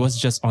se. It was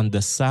just on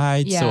the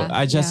side. So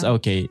I just,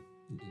 okay,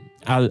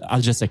 I'll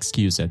just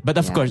excuse it. But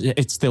of course,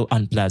 it's still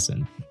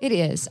unpleasant. It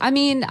is. I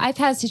mean, I've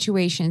had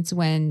situations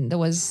when there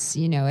was,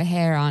 a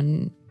hair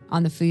on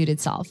the food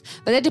itself.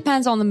 But it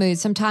depends on the mood.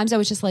 Sometimes I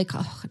was just like,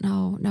 oh,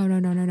 no.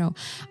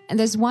 And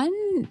there's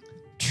one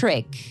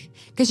trick.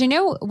 Because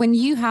when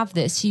you have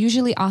this, you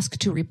usually ask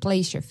to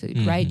replace your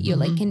food, right? You're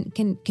like,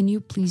 can you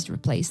please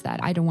replace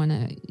that? I don't want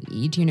to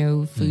eat,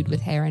 food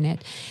with hair in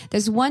it.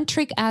 There's one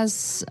trick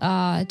as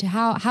to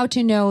how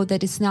to know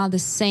that it's not the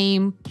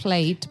same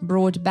plate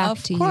brought back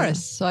to you. Of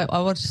course. So I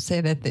want to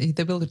say that they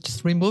will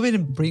just remove it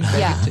and bring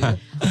back to you.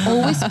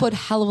 Always put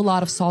hell of a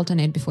lot of salt on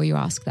it before you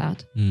ask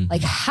that.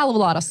 Like hell of a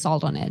lot of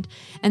salt on it.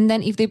 And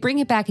then if they bring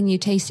it back and you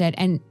taste it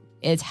and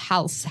it's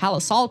hella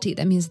salty,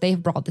 that means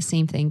they've brought the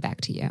same thing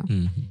back to you.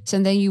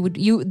 So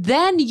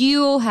then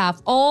you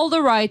have all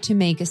the right to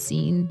make a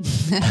scene.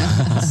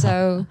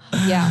 So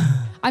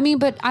I mean,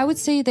 but I would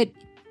say that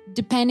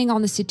depending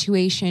on the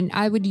situation,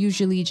 I would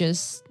usually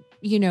just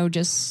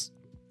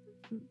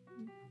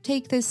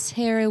take this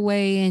hair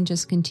away and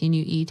just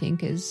continue eating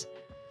because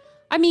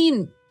I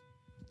mean,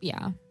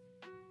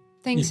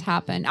 things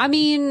happen. I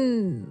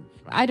mean,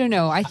 I don't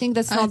know. I think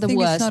that's not the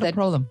worst. It's not a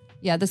problem.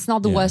 Yeah, that's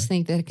not the worst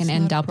thing that can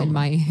end up in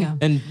my...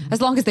 And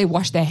as long as they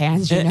wash their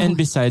hands, And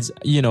besides,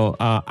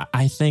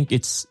 I think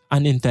it's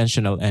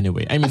unintentional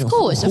anyway. I mean, of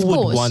course, who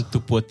would want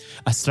to put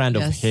a strand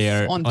of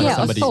hair on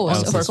somebody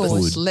else's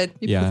food? Let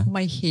me put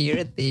my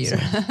hair there.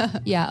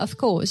 Yeah, of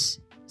course.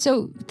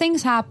 So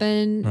things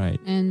happen. Right.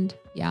 And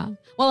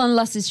well,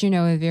 unless it's,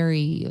 a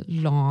very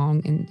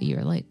long and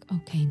you're like,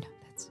 okay, no,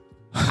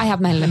 I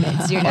have my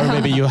limits, you know. Or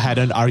maybe you had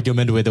an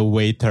argument with a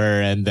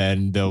waiter and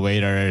then the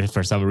waiter,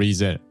 for some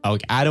reason,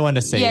 okay, I don't want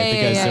to say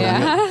it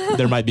because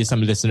there might be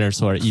some listeners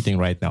who are eating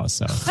right now.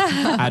 So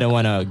I don't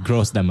want to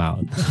gross them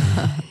out.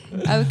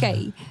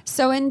 Okay.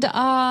 So, and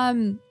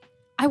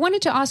I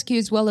wanted to ask you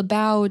as well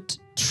about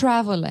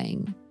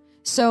traveling.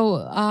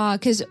 So,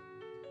 because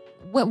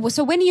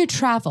when you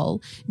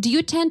travel, do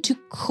you tend to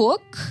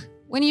cook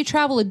when you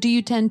travel, or do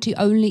you tend to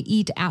only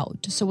eat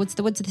out? So what's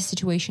the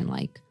situation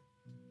like?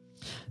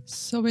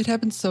 So it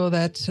happened so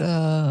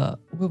that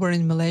we were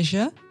in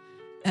Malaysia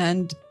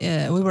and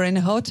we were in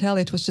a hotel.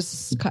 It was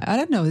just, I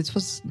don't know, it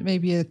was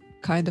maybe a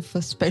kind of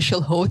a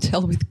special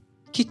hotel with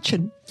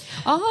kitchen.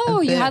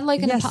 Oh, you had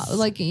like an apartment,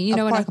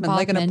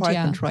 like an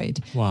apartment, right?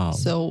 Wow.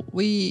 So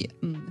we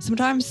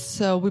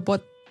sometimes we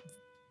bought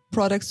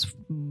products,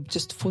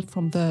 just food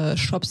from the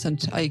shops,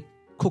 and I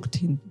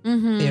cooked in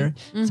there.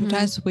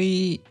 Sometimes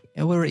we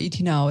were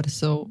eating out,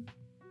 so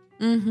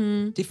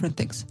different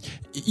things.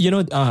 You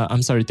know,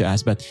 I'm sorry to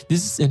ask, but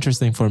this is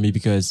interesting for me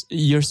because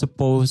you're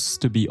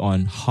supposed to be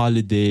on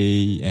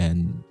holiday,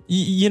 and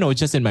you know,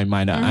 just in my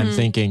mind, I'm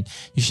thinking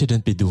you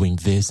shouldn't be doing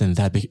this and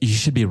that. You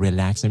should be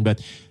relaxing,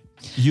 but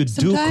you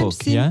sometimes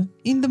do cook,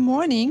 in the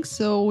morning.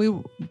 So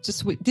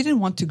we didn't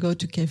want to go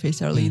to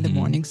cafes early in the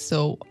morning,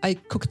 so I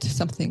cooked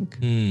something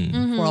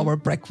for our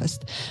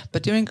breakfast.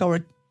 But during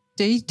our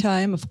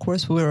daytime, of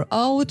course, we were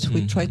out.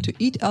 We tried to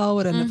eat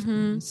out,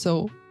 and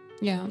so.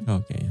 Yeah.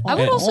 Okay. I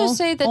would also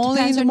say that only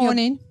depends in the on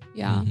morning.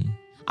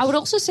 I would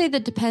also say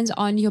that depends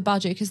on your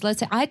budget, because let's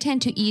say I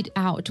tend to eat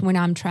out when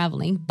I'm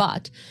traveling.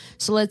 But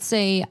so let's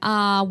say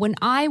when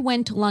I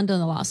went to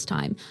London the last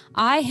time,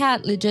 I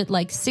had legit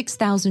like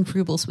 6,000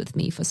 rubles with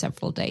me for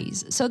several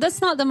days. So that's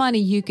not the money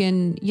you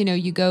can,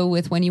 you go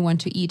with when you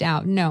want to eat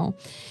out. No.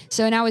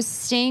 So, and I was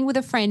staying with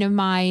a friend of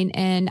mine,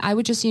 and I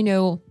would just,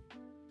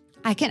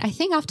 I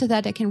think after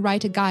that I can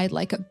write a guide,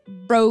 like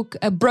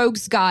a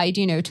broke's guide,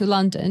 to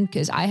London,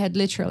 because I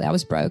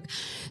was broke.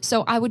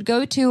 So I would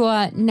go to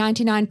a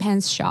 99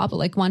 pence shop,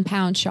 like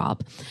 £1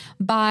 shop,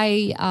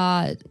 buy,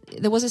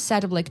 there was a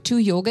set of like 2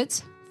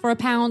 yogurts for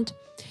 £1,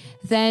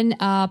 then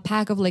a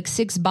pack of like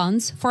 6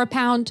 buns for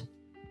 £1,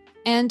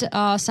 and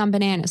some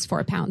bananas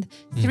for £1.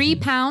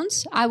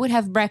 £3, I would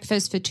have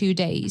breakfast for 2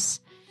 days.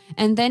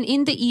 And then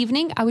in the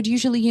evening, I would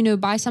usually,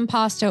 buy some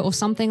pasta or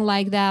something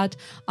like that,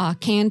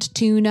 canned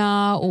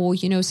tuna or,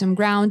 some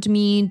ground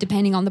meat,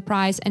 depending on the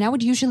price. And I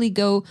would usually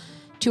go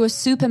to a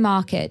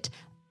supermarket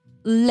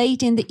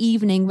late in the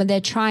evening when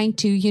they're trying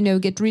to,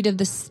 get rid of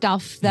the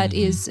stuff that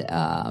is,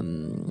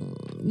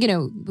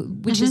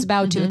 which is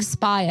about to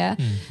expire.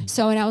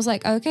 So, and I was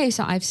like, okay,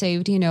 so I've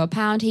saved,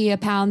 £1 here,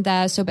 £1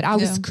 there. So, but I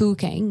was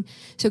cooking.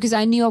 So, because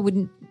I knew I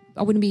wouldn't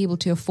be able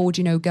to afford,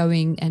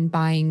 going and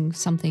buying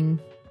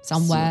something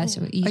somewhere.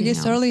 So I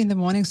guess early in the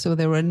morning, so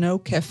there were no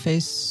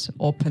cafes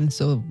open,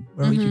 so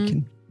where you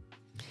can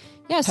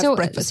have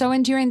breakfast. So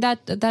and during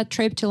that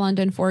trip to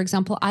London, for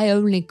example, I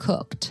only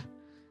cooked.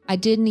 I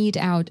didn't eat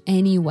out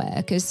anywhere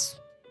because,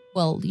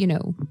 well,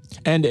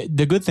 And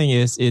the good thing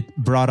is it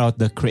brought out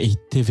the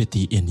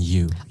creativity in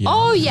you.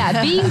 Oh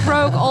yeah, being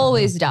broke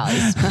always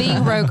does.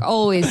 Being broke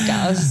always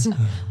does.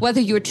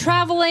 Whether you're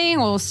traveling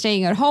or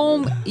staying at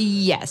home,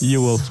 yes.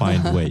 You will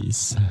find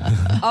ways.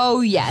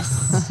 Oh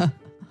yes.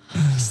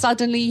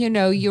 Suddenly,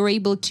 you're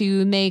able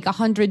to make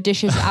 100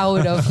 dishes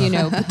out of,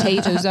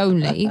 potatoes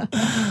only.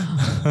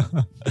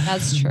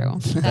 That's true.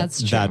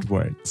 That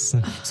works.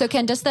 So,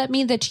 Ken, does that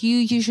mean that you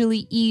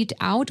usually eat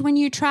out when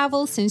you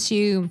travel, since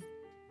you...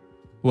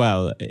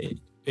 Well,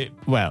 it's...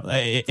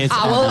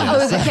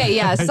 Okay,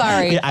 yeah,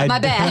 sorry. Yeah,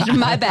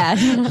 my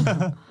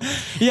bad.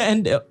 Yeah,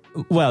 and...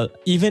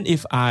 even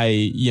if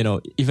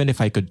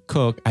I could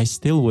cook, I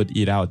still would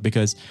eat out,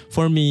 because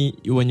for me,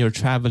 when you're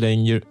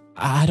traveling,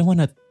 I don't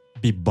want to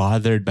be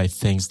bothered by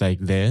things like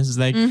this.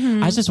 Like,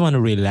 I just want to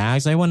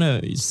relax. I want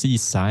to see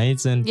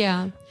sights, and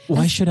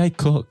why should I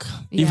cook?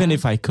 Even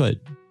if I could.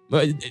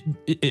 But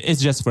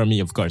it's just for me,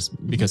 of course,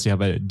 because you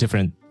have a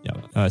different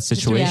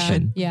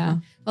situation. Yeah.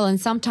 Well,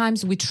 and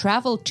sometimes we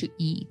travel to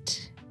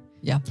eat.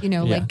 Yeah.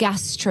 Like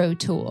gastro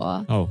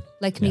tour. Oh.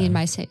 Like me and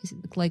my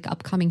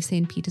upcoming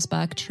St.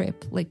 Petersburg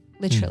trip. Like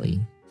literally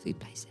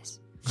food places.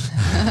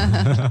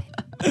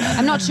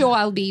 I'm not sure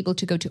I'll be able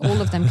to go to all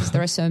of them because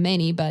there are so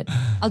many, but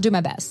I'll do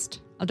my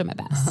best.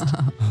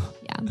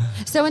 Yeah.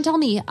 So, and tell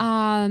me,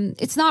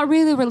 it's not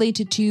really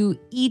related to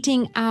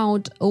eating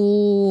out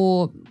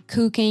or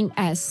cooking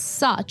as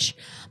such,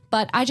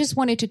 but I just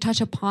wanted to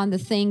touch upon the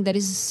thing that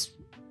is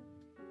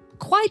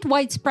quite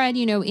widespread,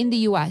 in the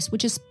US,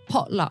 which is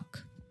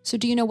potluck. So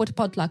do you know what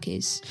potluck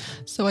is?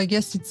 So I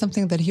guess it's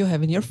something that you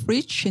have in your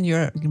fridge and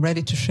you're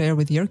ready to share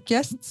with your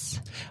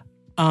guests.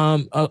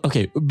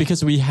 Okay,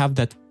 because we have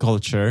that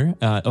culture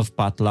of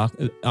potluck.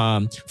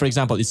 For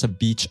example, it's a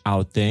beach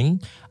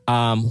outing.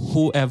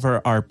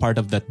 Whoever are part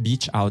of that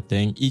beach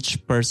outing,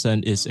 each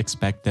person is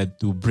expected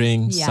to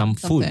bring some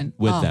food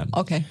with them.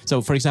 Okay.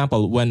 So, for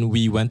example, when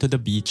we went to the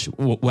beach,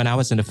 when I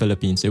was in the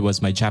Philippines, it was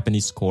my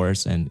Japanese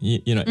course and,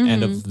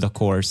 end of the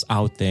course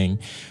outing.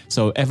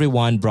 So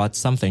everyone brought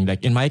something.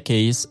 Like in my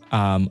case,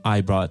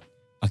 I brought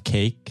a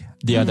cake.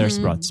 The others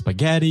brought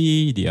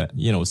spaghetti,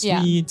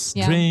 sweets,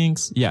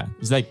 drinks. Yeah,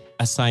 it's like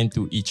assigned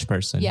to each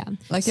person. Yeah.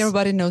 Like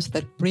everybody knows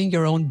that bring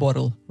your own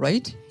bottle,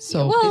 right?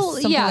 So well,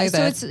 it's something like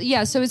that.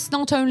 So it's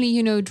not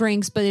only,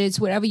 drinks, but it's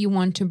whatever you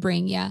want to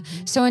bring. Yeah.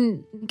 So,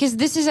 because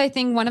this is, I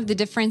think, one of the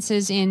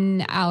differences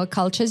in our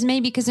cultures,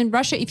 maybe because in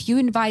Russia, if you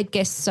invite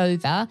guests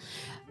over,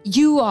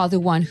 you are the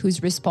one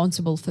who's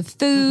responsible for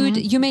food.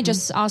 You may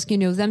just ask,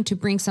 them to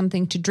bring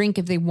something to drink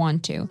if they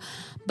want to.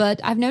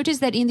 But I've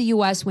noticed that in the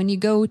US, when you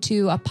go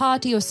to a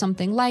party or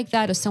something like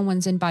that, or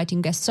someone's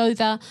inviting guests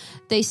over,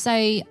 they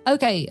say,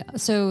 okay,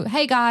 so,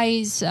 hey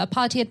guys, a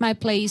party at my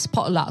place,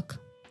 potluck.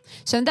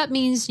 So that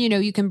means,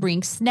 you can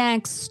bring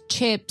snacks,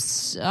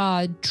 chips,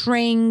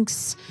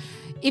 drinks.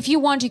 If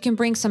you want, you can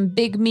bring some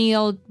big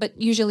meal. But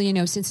usually,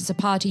 since it's a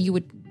party, you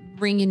would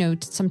bring,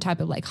 some type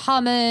of like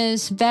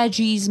hummus,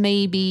 veggies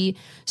maybe.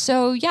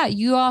 So yeah,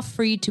 you are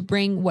free to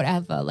bring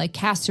whatever, like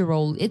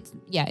casserole.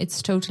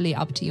 It's totally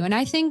up to you. And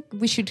I think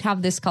we should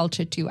have this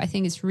culture too. I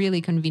think it's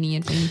really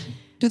convenient.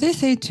 Do they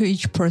say to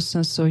each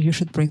person, so you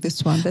should bring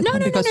this one? No,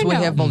 because we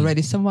have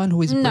already someone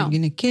who is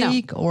bringing a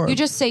cake or you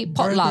just say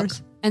potluck.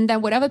 Burgers. And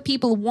then whatever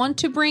people want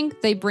to bring,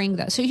 they bring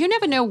that. So you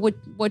never know what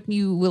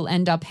you will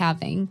end up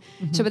having.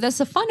 So, but that's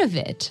the fun of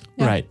it.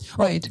 Yeah.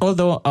 Right.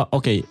 Although,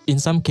 in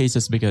some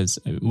cases, because,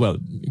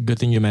 good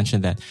thing you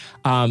mentioned that.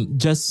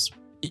 That's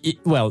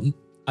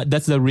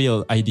the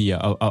real idea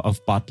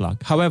of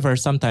potluck. However,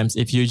 sometimes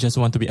if you just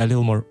want to be a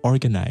little more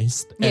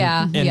organized,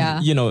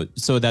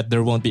 so that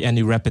there won't be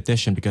any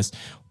repetition, because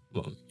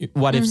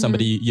what if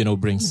somebody,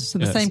 brings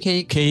the same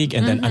cake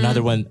and then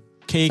another one,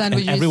 cake,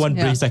 sandwiches, and everyone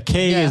brings a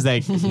cake. It's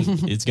like,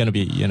 it's going to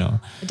be, a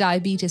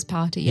diabetes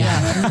party. Yeah.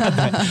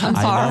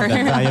 I love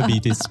the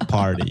diabetes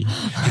party.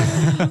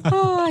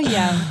 Oh,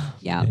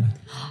 yeah.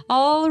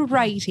 All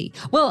righty.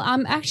 Well,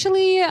 I'm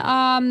actually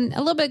a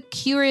little bit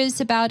curious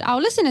about our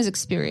listeners'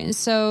 experience.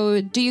 So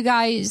do you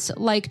guys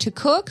like to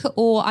cook,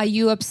 or are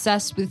you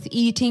obsessed with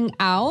eating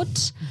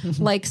out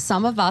like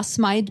some of us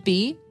might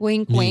be?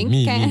 Wink, wink.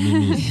 Me.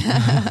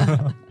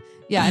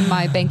 Yeah, and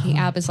my banking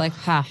app is like,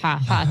 ha,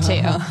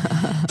 too.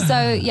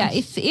 So, yeah,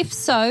 if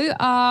so,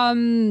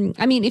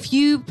 if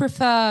you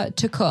prefer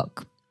to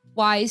cook,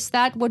 why is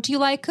that? What do you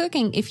like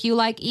cooking? If you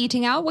like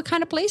eating out, what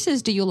kind of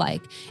places do you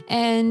like?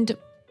 And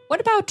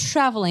what about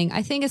traveling?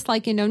 I think it's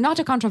like, not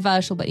a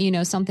controversial, but,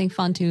 something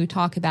fun to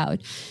talk about.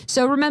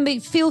 So remember,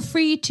 feel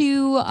free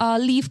to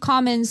leave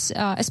comments,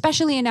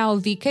 especially in our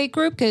VK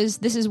group, because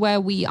this is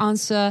where we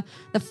answer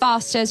the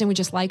fastest and we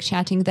just like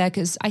chatting there,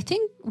 because I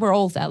think we're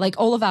all there. Like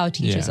all of our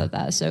teachers are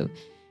there. So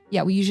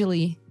yeah, we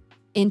usually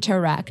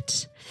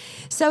interact.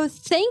 So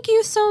thank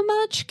you so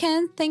much,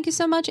 Ken. Thank you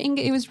so much,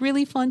 Inga. It was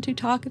really fun to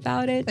talk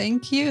about it.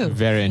 Thank you.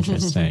 Very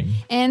interesting.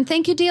 And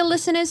thank you, dear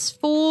listeners,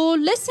 for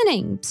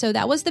listening. So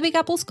that was the Big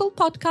Apple School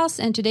podcast.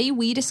 And today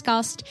we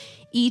discussed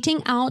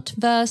eating out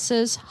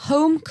versus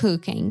home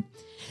cooking.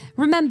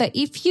 Remember,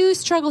 if you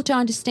struggle to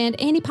understand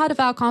any part of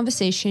our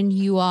conversation,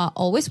 you are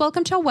always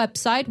welcome to our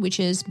website, which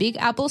is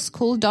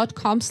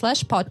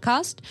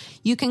bigappleschool.com/podcast.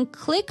 You can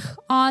click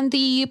on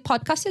the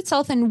podcast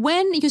itself, and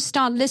when you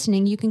start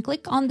listening, you can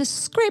click on the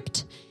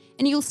script,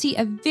 and you'll see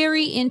a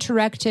very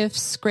interactive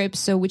script,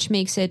 so which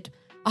makes it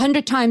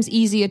 100 times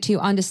easier to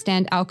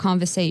understand our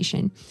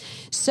conversation.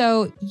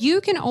 So you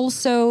can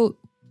also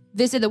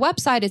visit the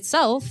website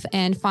itself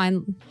and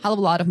find a hell of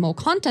a lot of more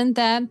content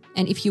there.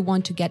 And if you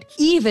want to get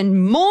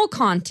even more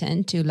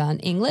content to learn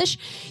English,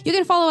 you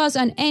can follow us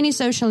on any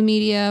social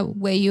media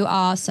where you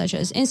are, such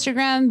as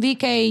Instagram,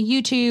 VK,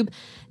 YouTube,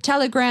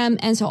 Telegram,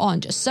 and so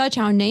on. Just search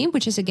our name,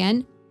 which is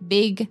again,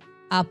 Big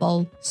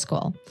Apple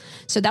School.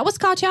 So that was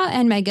Katja,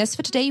 and my guests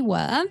for today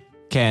were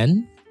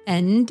Ken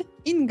and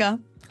Inga.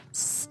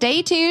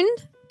 Stay tuned,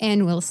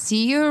 and we'll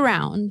see you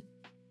around.